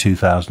January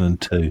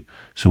 2002.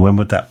 So when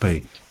would that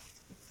be?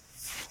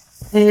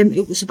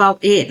 It was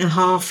about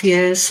 8.5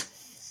 years.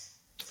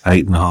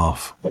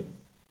 8.5.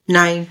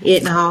 9,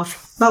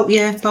 8.5. About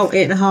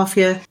 8.5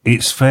 years.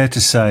 It's fair to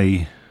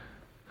say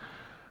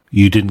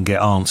you didn't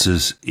get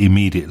answers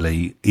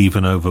immediately,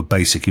 even over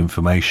basic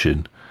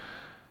information.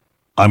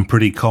 I'm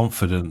pretty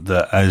confident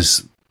that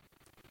as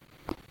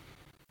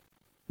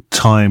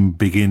time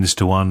begins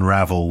to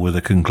unravel with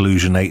a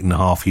conclusion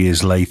 8.5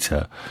 years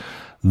later,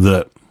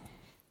 that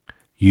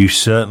you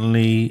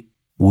certainly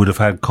would have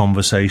had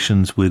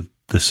conversations with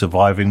the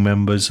surviving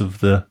members of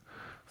the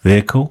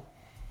vehicle?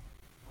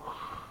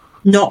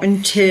 Not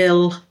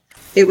until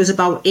it was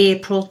about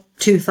April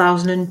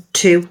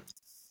 2002.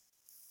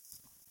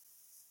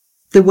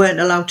 They weren't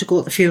allowed to go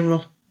to the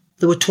funeral.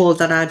 They were told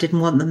that I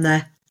didn't want them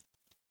there.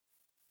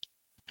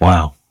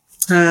 Wow.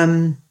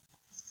 And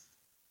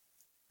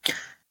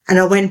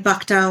I went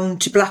back down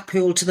to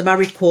Blackpool to the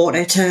married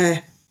quarter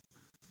to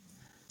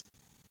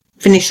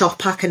finish off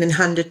packing and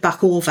hand it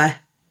back over.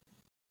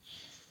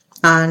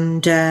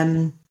 And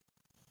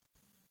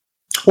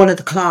one of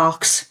the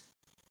clerks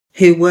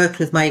who worked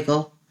with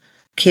Michael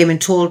came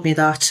and told me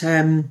that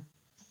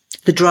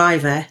the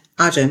driver,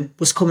 Adam,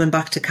 was coming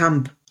back to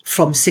camp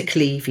from sick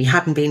leave. He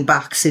hadn't been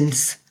back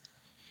since.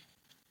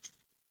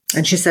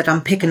 And she said,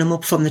 I'm picking him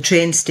up from the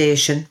train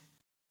station.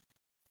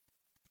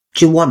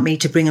 Do you want me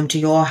to bring him to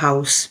your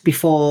house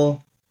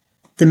before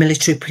the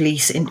military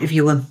police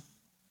interview him?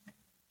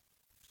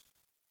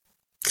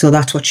 So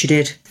that's what she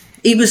did.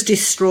 He was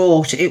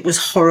distraught. It was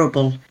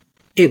horrible.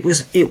 It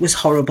was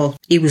horrible.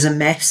 He was a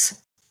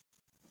mess.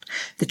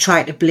 They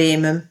tried to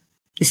blame him.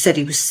 They said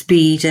he was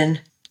speeding.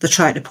 They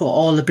tried to put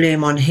all the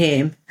blame on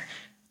him.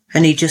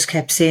 And he just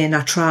kept saying,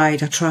 I tried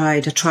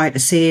to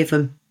save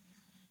him.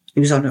 He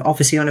was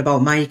obviously on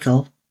about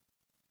Michael.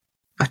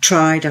 I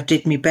tried, I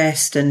did my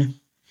best, and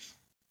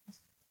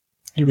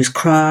he was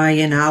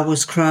crying, I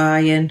was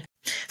crying.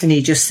 And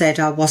he just said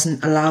I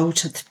wasn't allowed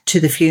to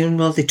the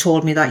funeral. They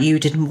told me that you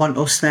didn't want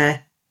us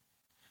there.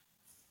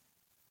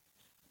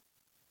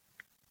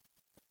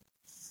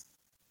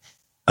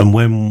 And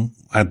when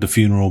had the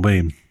funeral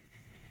been?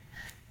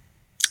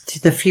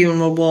 The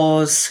funeral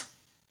was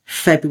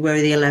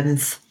February the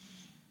 11th,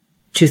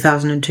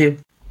 2002.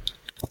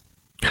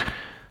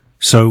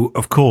 So,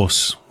 of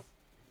course,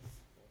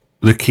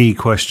 the key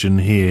question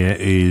here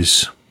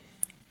is,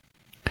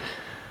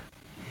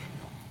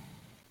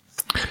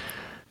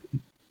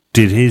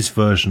 did his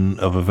version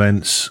of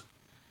events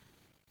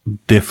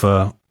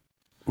differ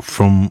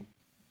from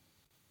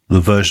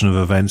the version of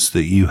events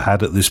that you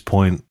had at this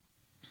point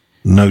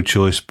no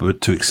choice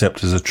but to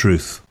accept as a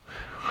truth?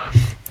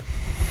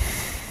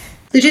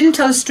 They didn't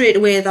tell us straight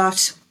away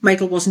that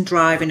Michael wasn't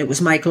driving. It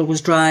was Michael was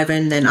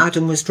driving, then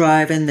Adam was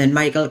driving, then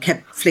Michael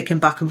kept flicking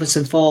backwards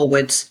and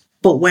forwards.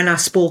 But when I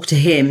spoke to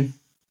him,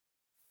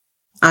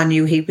 I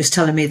knew he was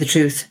telling me the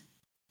truth.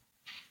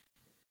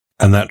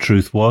 And that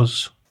truth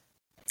was?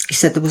 He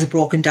said there was a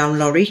broken down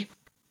lorry.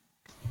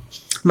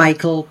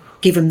 Michael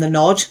gave him the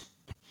nod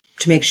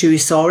to make sure he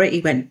saw it. He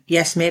went,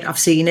 yes, mate, I've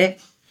seen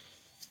it.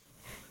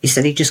 He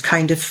said he just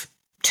kind of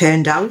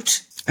turned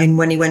out. And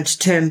when he went to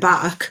turn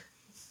back,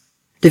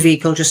 the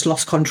vehicle just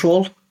lost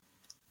control.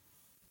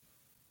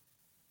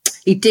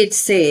 He did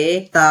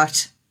say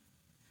that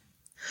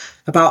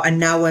about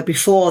an hour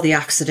before the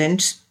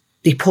accident,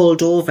 they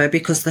pulled over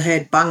because they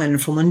heard banging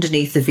from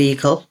underneath the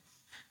vehicle.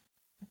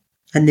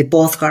 And they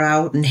both got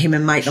out, and him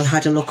and Michael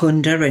had a look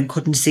under and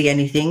couldn't see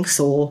anything,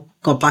 so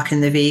got back in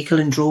the vehicle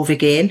and drove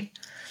again.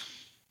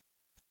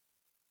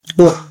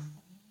 But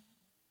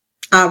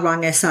I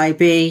rang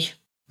SIB. I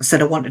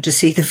said I wanted to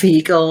see the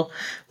vehicle.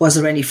 Was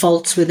there any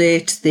faults with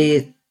it?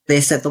 They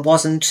said there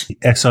wasn't.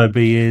 SIB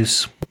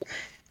is?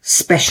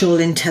 Special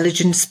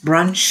Intelligence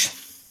Branch.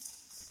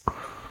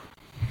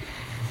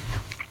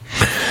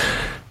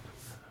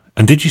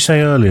 And did you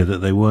say earlier that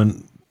they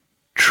weren't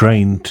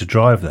trained to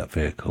drive that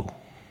vehicle?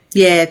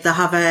 Yeah, they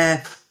have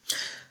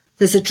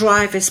there's a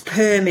driver's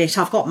permit.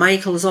 I've got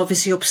Michael's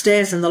obviously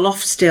upstairs in the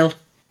loft still.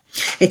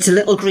 It's a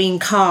little green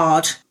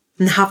card,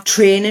 and they have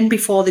training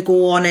before they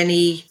go on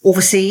any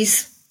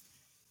overseas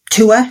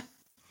tour.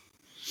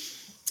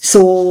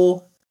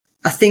 So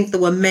I think they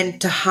were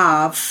meant to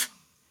have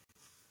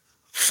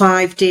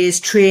 5 days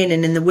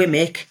training in the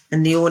Wimmick,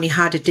 and they only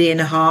had a day and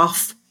a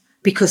half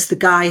because the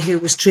guy who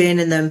was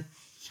training them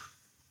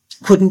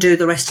couldn't do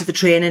the rest of the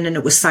training and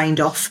it was signed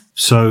off.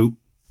 So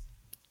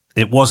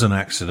it was an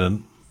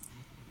accident,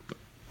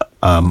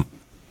 and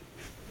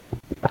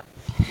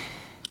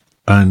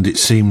it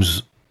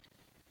seems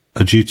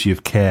a duty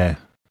of care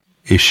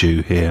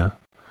issue here.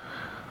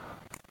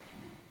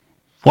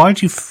 Why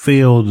do you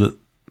feel that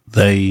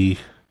they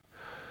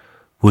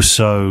were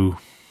so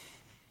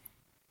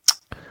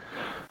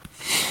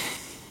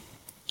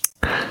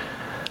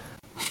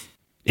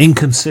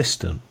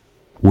inconsistent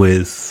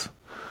with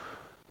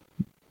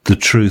the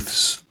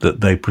truths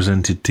that they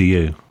presented to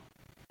you?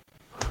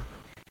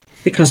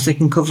 Because they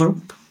can cover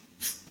up.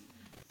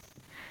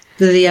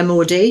 They're the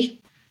MOD.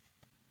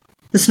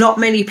 There's not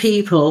many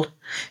people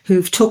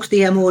who've took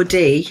the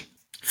MOD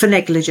for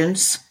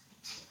negligence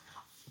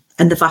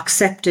and they've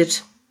accepted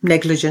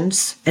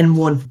negligence and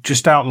won.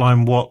 Just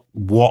outline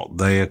what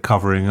they are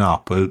covering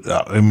up.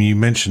 I mean, you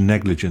mentioned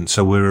negligence,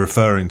 so we're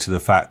referring to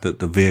the fact that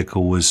the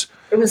vehicle was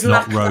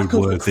not roadworthy. Lack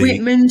of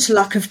equipment,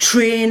 lack of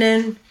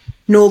training,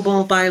 no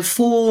mobile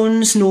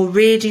phones, no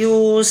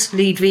radios,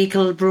 lead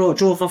vehicle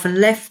drove off and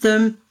left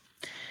them.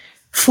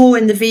 4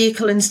 in the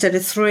vehicle instead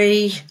of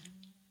 3.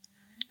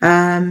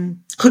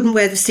 Couldn't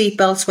wear the seat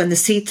belts when the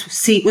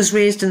seat was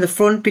raised in the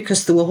front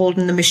because they were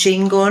holding the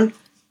machine gun.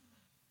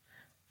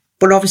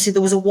 But obviously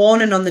there was a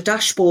warning on the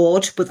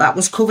dashboard, but that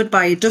was covered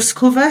by a dust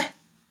cover.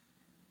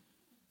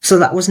 So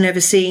that was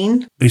never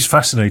seen. It's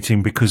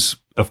fascinating because,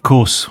 of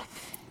course,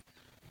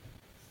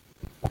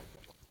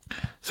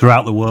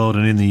 throughout the world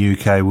and in the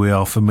UK, we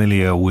are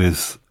familiar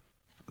with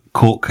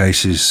court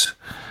cases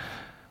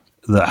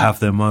that have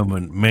their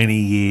moment many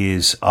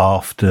years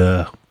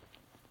after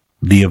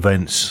the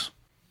events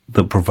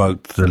that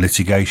provoked the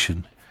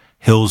litigation.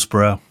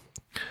 Hillsborough,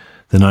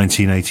 the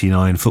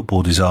 1989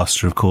 football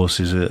disaster, of course,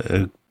 is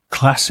a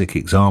classic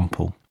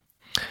example.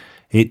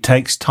 It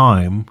takes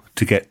time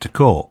to get to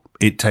court.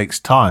 It takes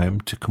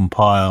time to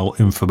compile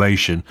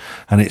information,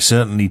 and it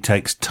certainly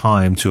takes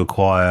time to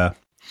acquire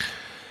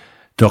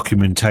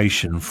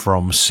documentation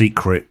from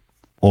secret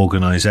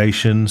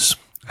organisations,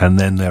 and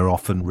then they're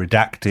often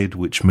redacted,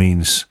 which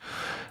means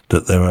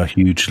that there are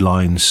huge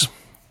lines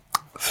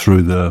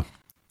through the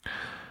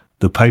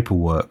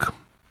paperwork.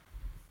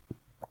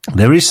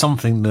 There is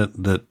something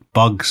that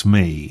bugs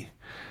me,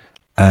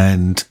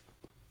 and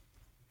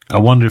I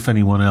wonder if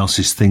anyone else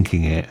is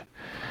thinking it.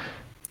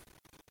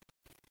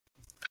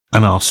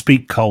 And I'll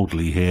speak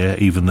coldly here,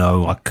 even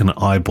though I can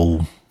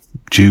eyeball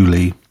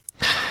Julie.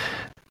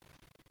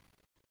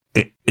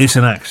 It's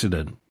an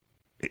accident.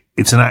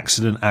 It's an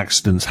accident.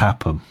 Accidents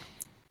happen.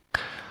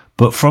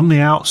 But from the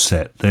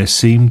outset, there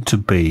seemed to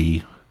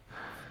be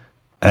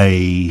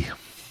a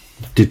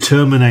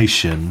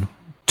determination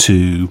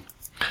to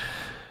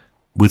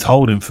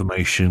withhold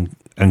information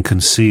and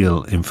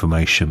conceal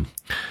information.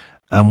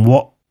 And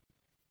what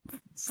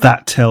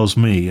that tells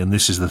me, and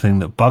this is the thing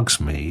that bugs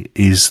me,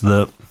 is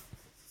that,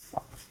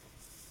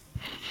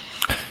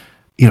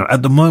 you know,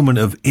 at the moment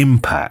of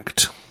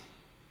impact,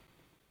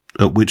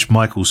 at which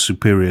Michael's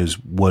superiors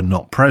were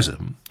not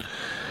present,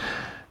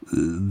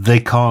 they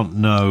can't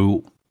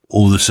know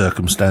all the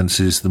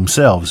circumstances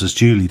themselves, as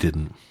Julie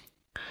didn't.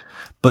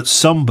 But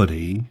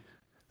somebody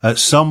at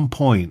some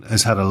point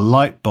has had a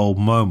light bulb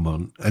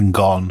moment and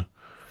gone,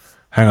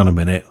 hang on a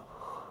minute,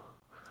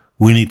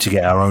 we need to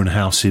get our own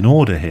house in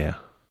order here.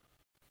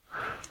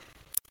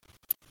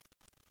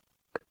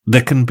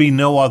 There can be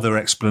no other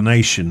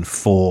explanation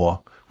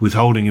for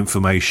withholding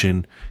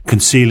information,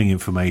 concealing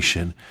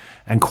information,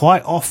 and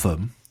quite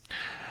often,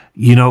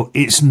 you know,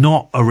 it's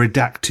not a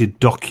redacted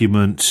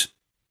document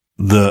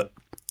that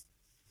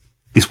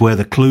is where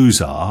the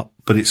clues are,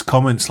 but it's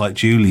comments like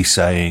Julie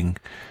saying,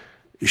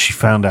 she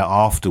found out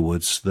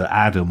afterwards that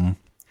Adam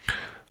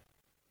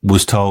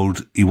was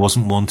told he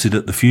wasn't wanted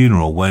at the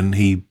funeral when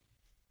he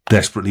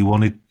desperately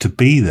wanted to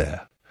be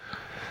there.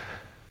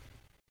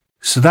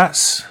 So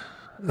that's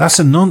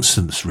a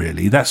nonsense,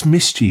 really. That's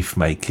mischief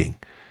making.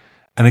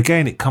 And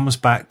again, it comes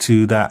back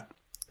to that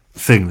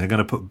thing. They're going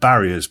to put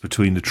barriers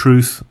between the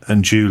truth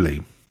and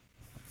Julie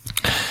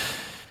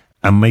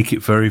and make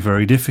it very,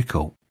 very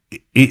difficult.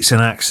 It's an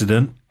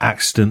accident.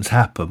 Accidents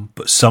happen.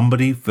 But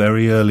somebody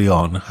very early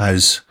on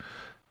has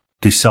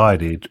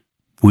decided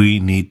we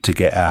need to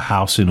get our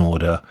house in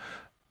order.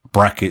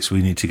 Brackets,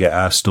 we need to get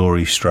our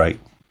story straight.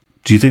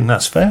 Do you think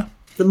that's fair?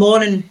 The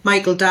morning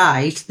Michael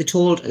died, they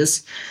told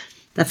us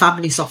the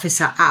family's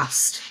officer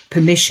asked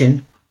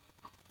permission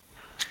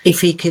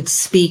if he could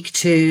speak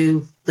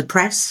to the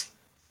press,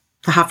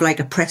 to have like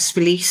a press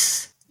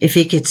release, if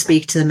he could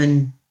speak to them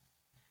and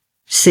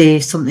say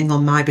something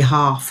on my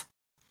behalf.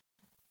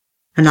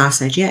 And I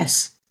said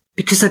yes,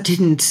 because I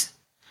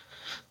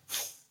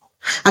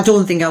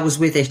don't think I was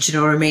with it, you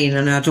know what I mean?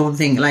 And I don't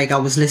think like I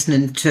was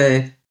listening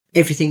to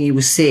everything he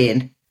was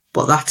saying,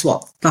 but that's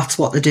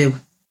what they do.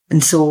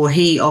 And so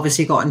he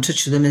obviously got in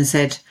touch with them and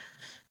said,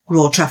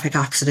 road traffic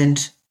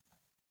accident,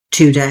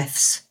 2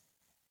 deaths,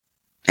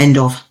 end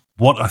of.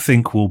 What I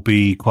think will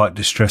be quite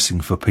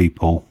distressing for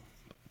people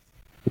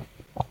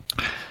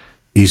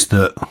is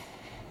that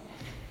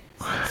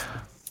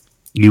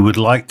you would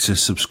like to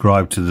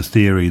subscribe to the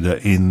theory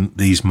that in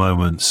these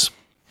moments,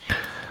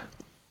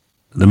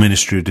 the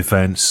Ministry of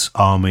Defence,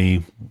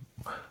 Army,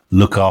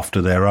 look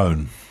after their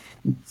own.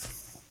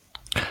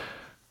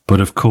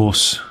 But of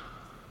course,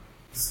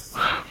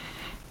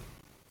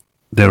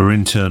 there are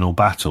internal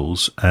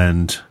battles,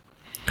 and,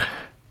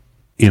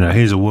 you know,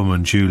 here's a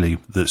woman, Julie,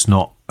 that's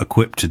not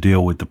equipped to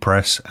deal with the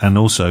press, and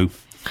also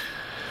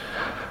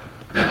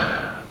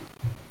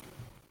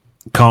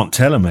can't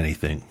tell them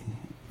anything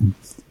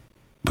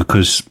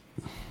because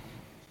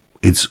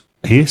it's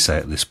hearsay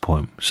at this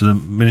point. So the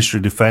Ministry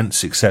of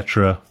Defence,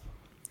 etc.,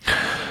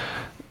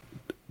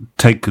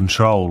 take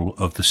control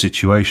of the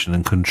situation,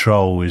 and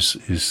control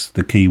is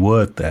the key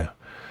word there.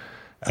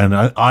 And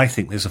I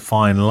think there's a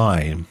fine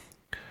line.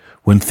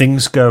 When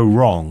things go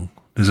wrong,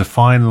 there's a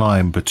fine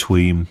line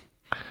between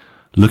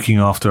looking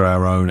after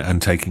our own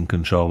and taking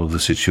control of the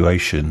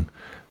situation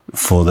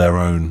for their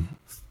own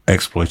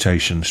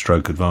exploitation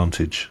stroke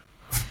advantage.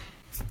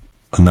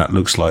 And that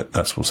looks like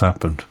that's what's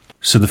happened.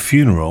 So the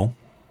funeral,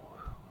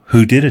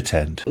 who did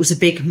attend? It was a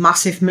big,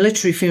 massive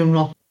military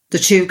funeral. The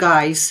 2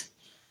 guys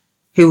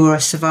who were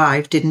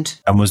survived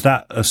didn't. And was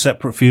that a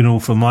separate funeral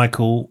for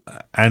Michael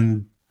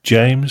and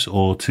James,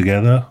 or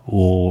together,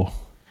 or?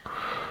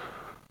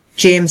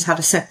 James had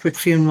a separate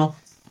funeral.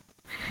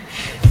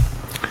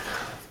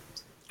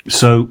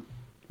 So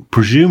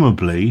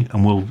presumably,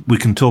 and we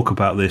can talk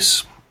about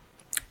this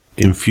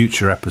in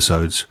future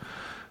episodes,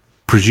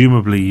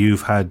 presumably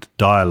you've had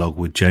dialogue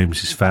with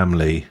James's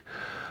family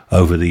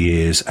over the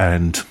years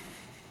and,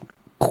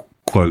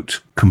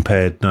 quote,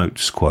 compared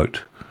notes,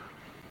 quote.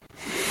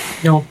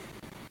 No.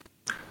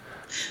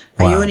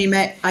 Wow.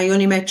 I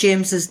only met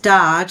James's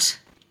dad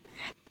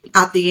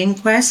at the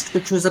inquest,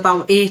 which was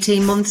about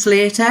 18 months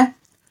later.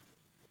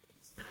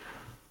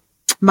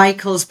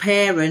 Michael's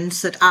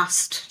parents had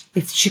asked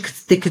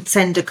if they could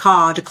send a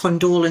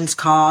condolence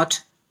card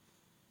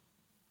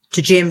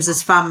to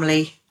James's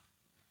family,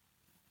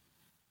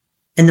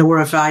 and they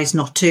were advised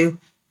not to.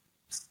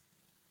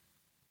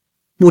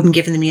 Wouldn't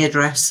give them the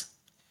address.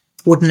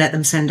 Wouldn't let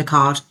them send a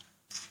card.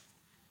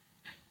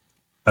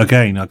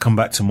 Again, I come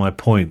back to my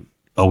point.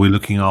 Are we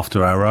looking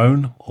after our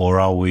own, or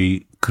are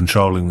we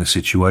controlling the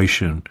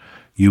situation?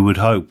 You would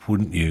hope,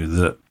 wouldn't you,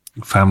 that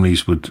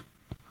families would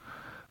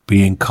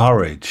be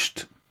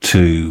encouraged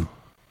to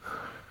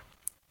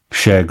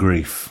share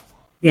grief.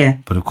 Yeah.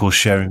 But of course,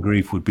 sharing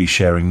grief would be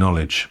sharing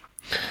knowledge.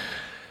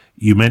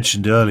 You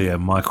mentioned earlier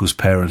Michael's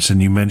parents,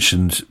 and you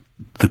mentioned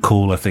the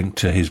call, I think,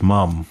 to his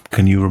mum.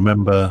 Can you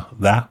remember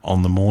that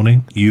on the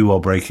morning? You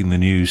are breaking the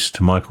news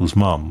to Michael's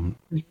mum,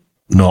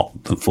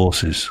 not the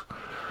forces.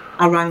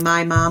 I rang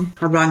my mum.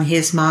 I rang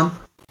his mum.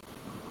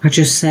 I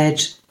just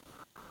said,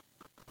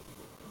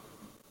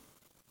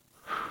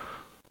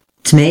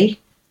 "It's me.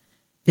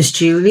 It's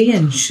Julie."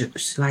 And she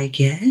was like,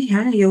 yeah,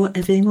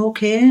 everything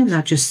okay? And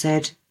I just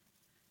said,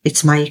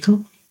 "It's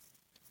Michael."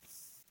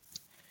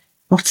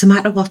 What's the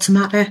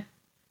matter?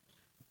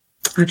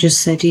 I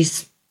just said,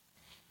 he's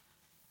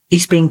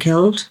been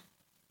killed.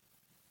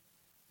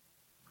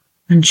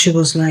 And she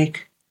was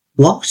like,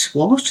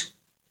 What?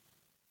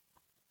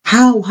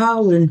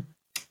 How?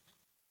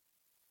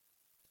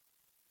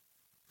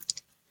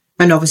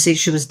 And obviously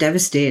she was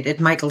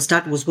devastated. Michael's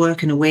dad was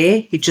working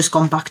away. He'd just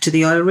gone back to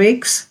the oil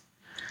rigs.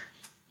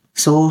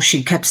 So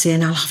she kept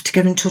saying, I'll have to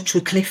get in touch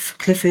with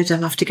Clifford.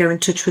 I'll have to get in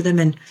touch with him.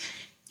 And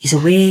he's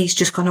away. He's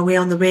just gone away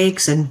on the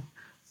rigs. And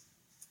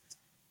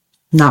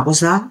that was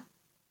that.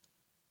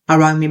 I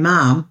rang my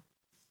mum.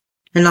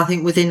 And I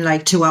think within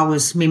like 2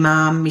 hours, my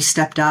mum, my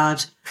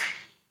stepdad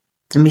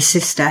and my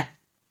sister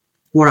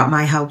were at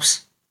my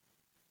house.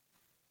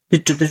 They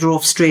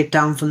drove straight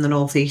down from the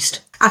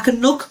northeast. I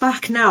can look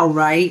back now,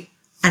 right,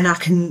 and I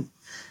can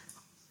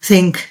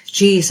think,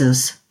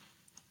 Jesus.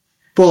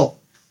 But,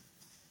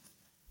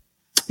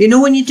 you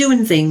know, when you're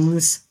doing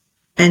things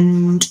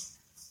and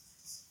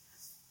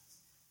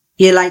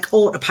you're like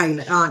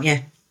autopilot, aren't you?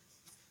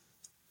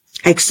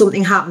 Like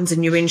something happens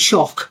and you're in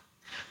shock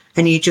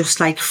and you just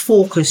like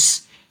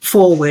focus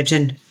forward,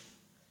 and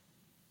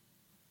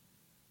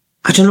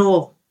I don't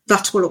know,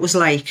 that's what it was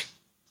like.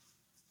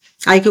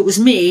 Like it was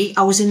me,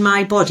 I was in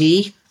my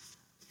body,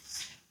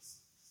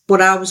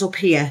 but I was up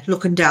here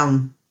looking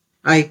down,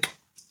 like,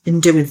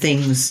 and doing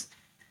things.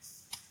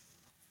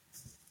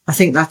 I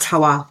think that's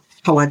how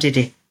I did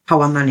it,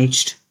 how I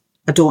managed.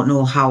 I don't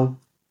know how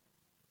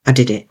I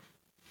did it.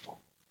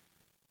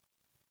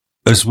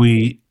 As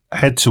we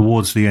head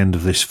towards the end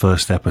of this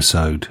first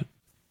episode,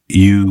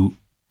 you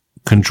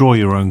can draw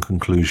your own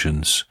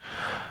conclusions.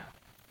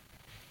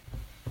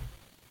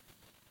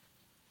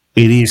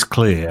 It is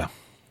clear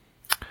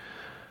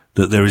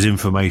that there is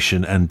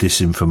information and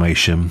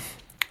disinformation.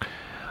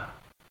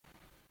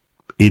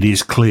 It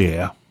is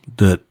clear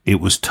that it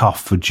was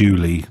tough for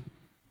Julie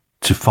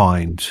to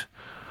find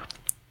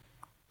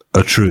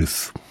a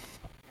truth.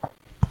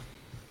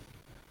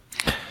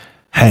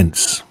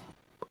 Hence,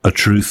 a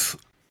truth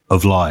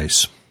of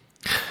lies.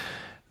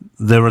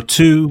 There are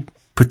two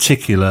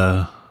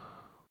particular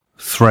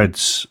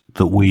threads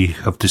that we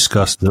have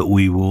discussed that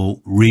we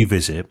will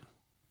revisit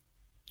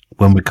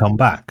when we come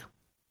back.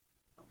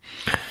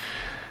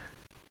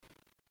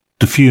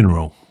 The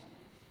funeral.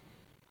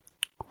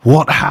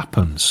 What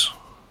happens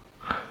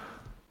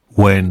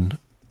when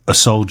a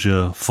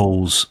soldier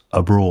falls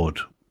abroad?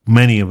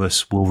 Many of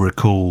us will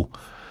recall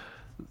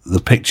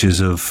the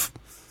pictures of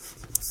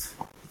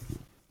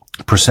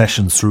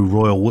processions through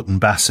Royal Wootton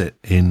Bassett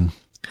in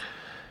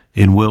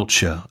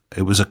Wiltshire.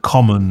 It was a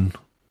common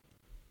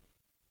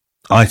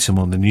item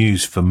on the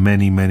news for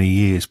many, many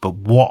years. But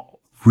what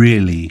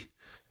really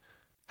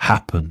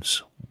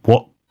happens?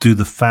 What do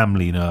the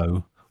family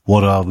know?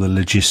 What are the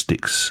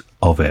logistics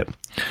of it?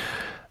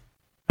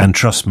 And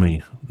trust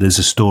me, there's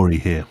a story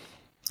here.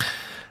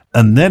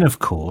 And then, of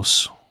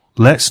course,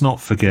 let's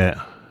not forget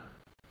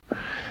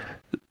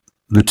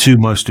the two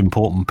most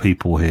important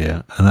people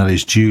here, and that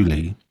is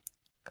Julie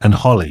and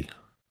Holly,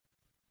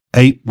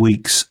 8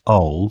 weeks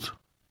old.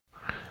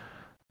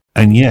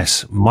 And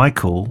yes,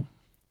 Michael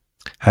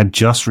had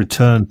just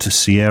returned to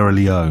Sierra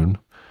Leone,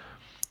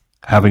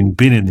 having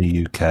been in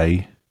the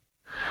UK,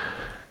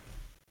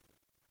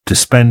 to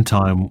spend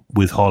time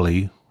with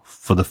Holly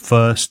for the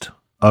first,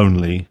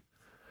 only,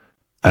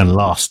 and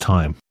last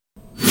time.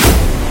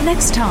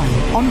 Next time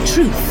on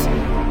Truth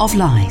of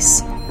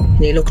Lies. And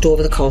he looked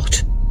over the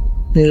cot,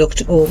 and he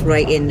looked over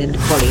right in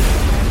Holly.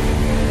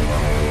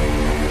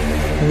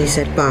 And he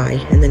said bye,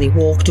 and then he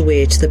walked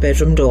away to the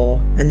bedroom door,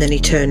 and then he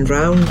turned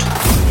round.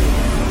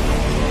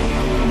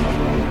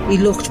 He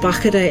looked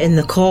back at her in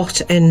the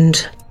cot,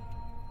 and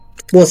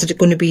was it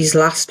going to be his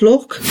last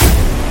look?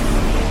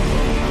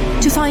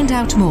 To find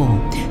out more,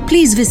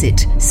 please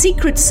visit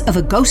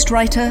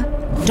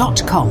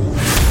secretsofaghostrighter.com.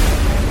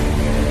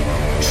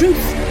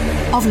 Truth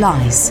of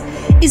Lies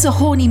is a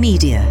Horny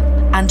Media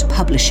and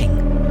Publishing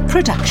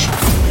production.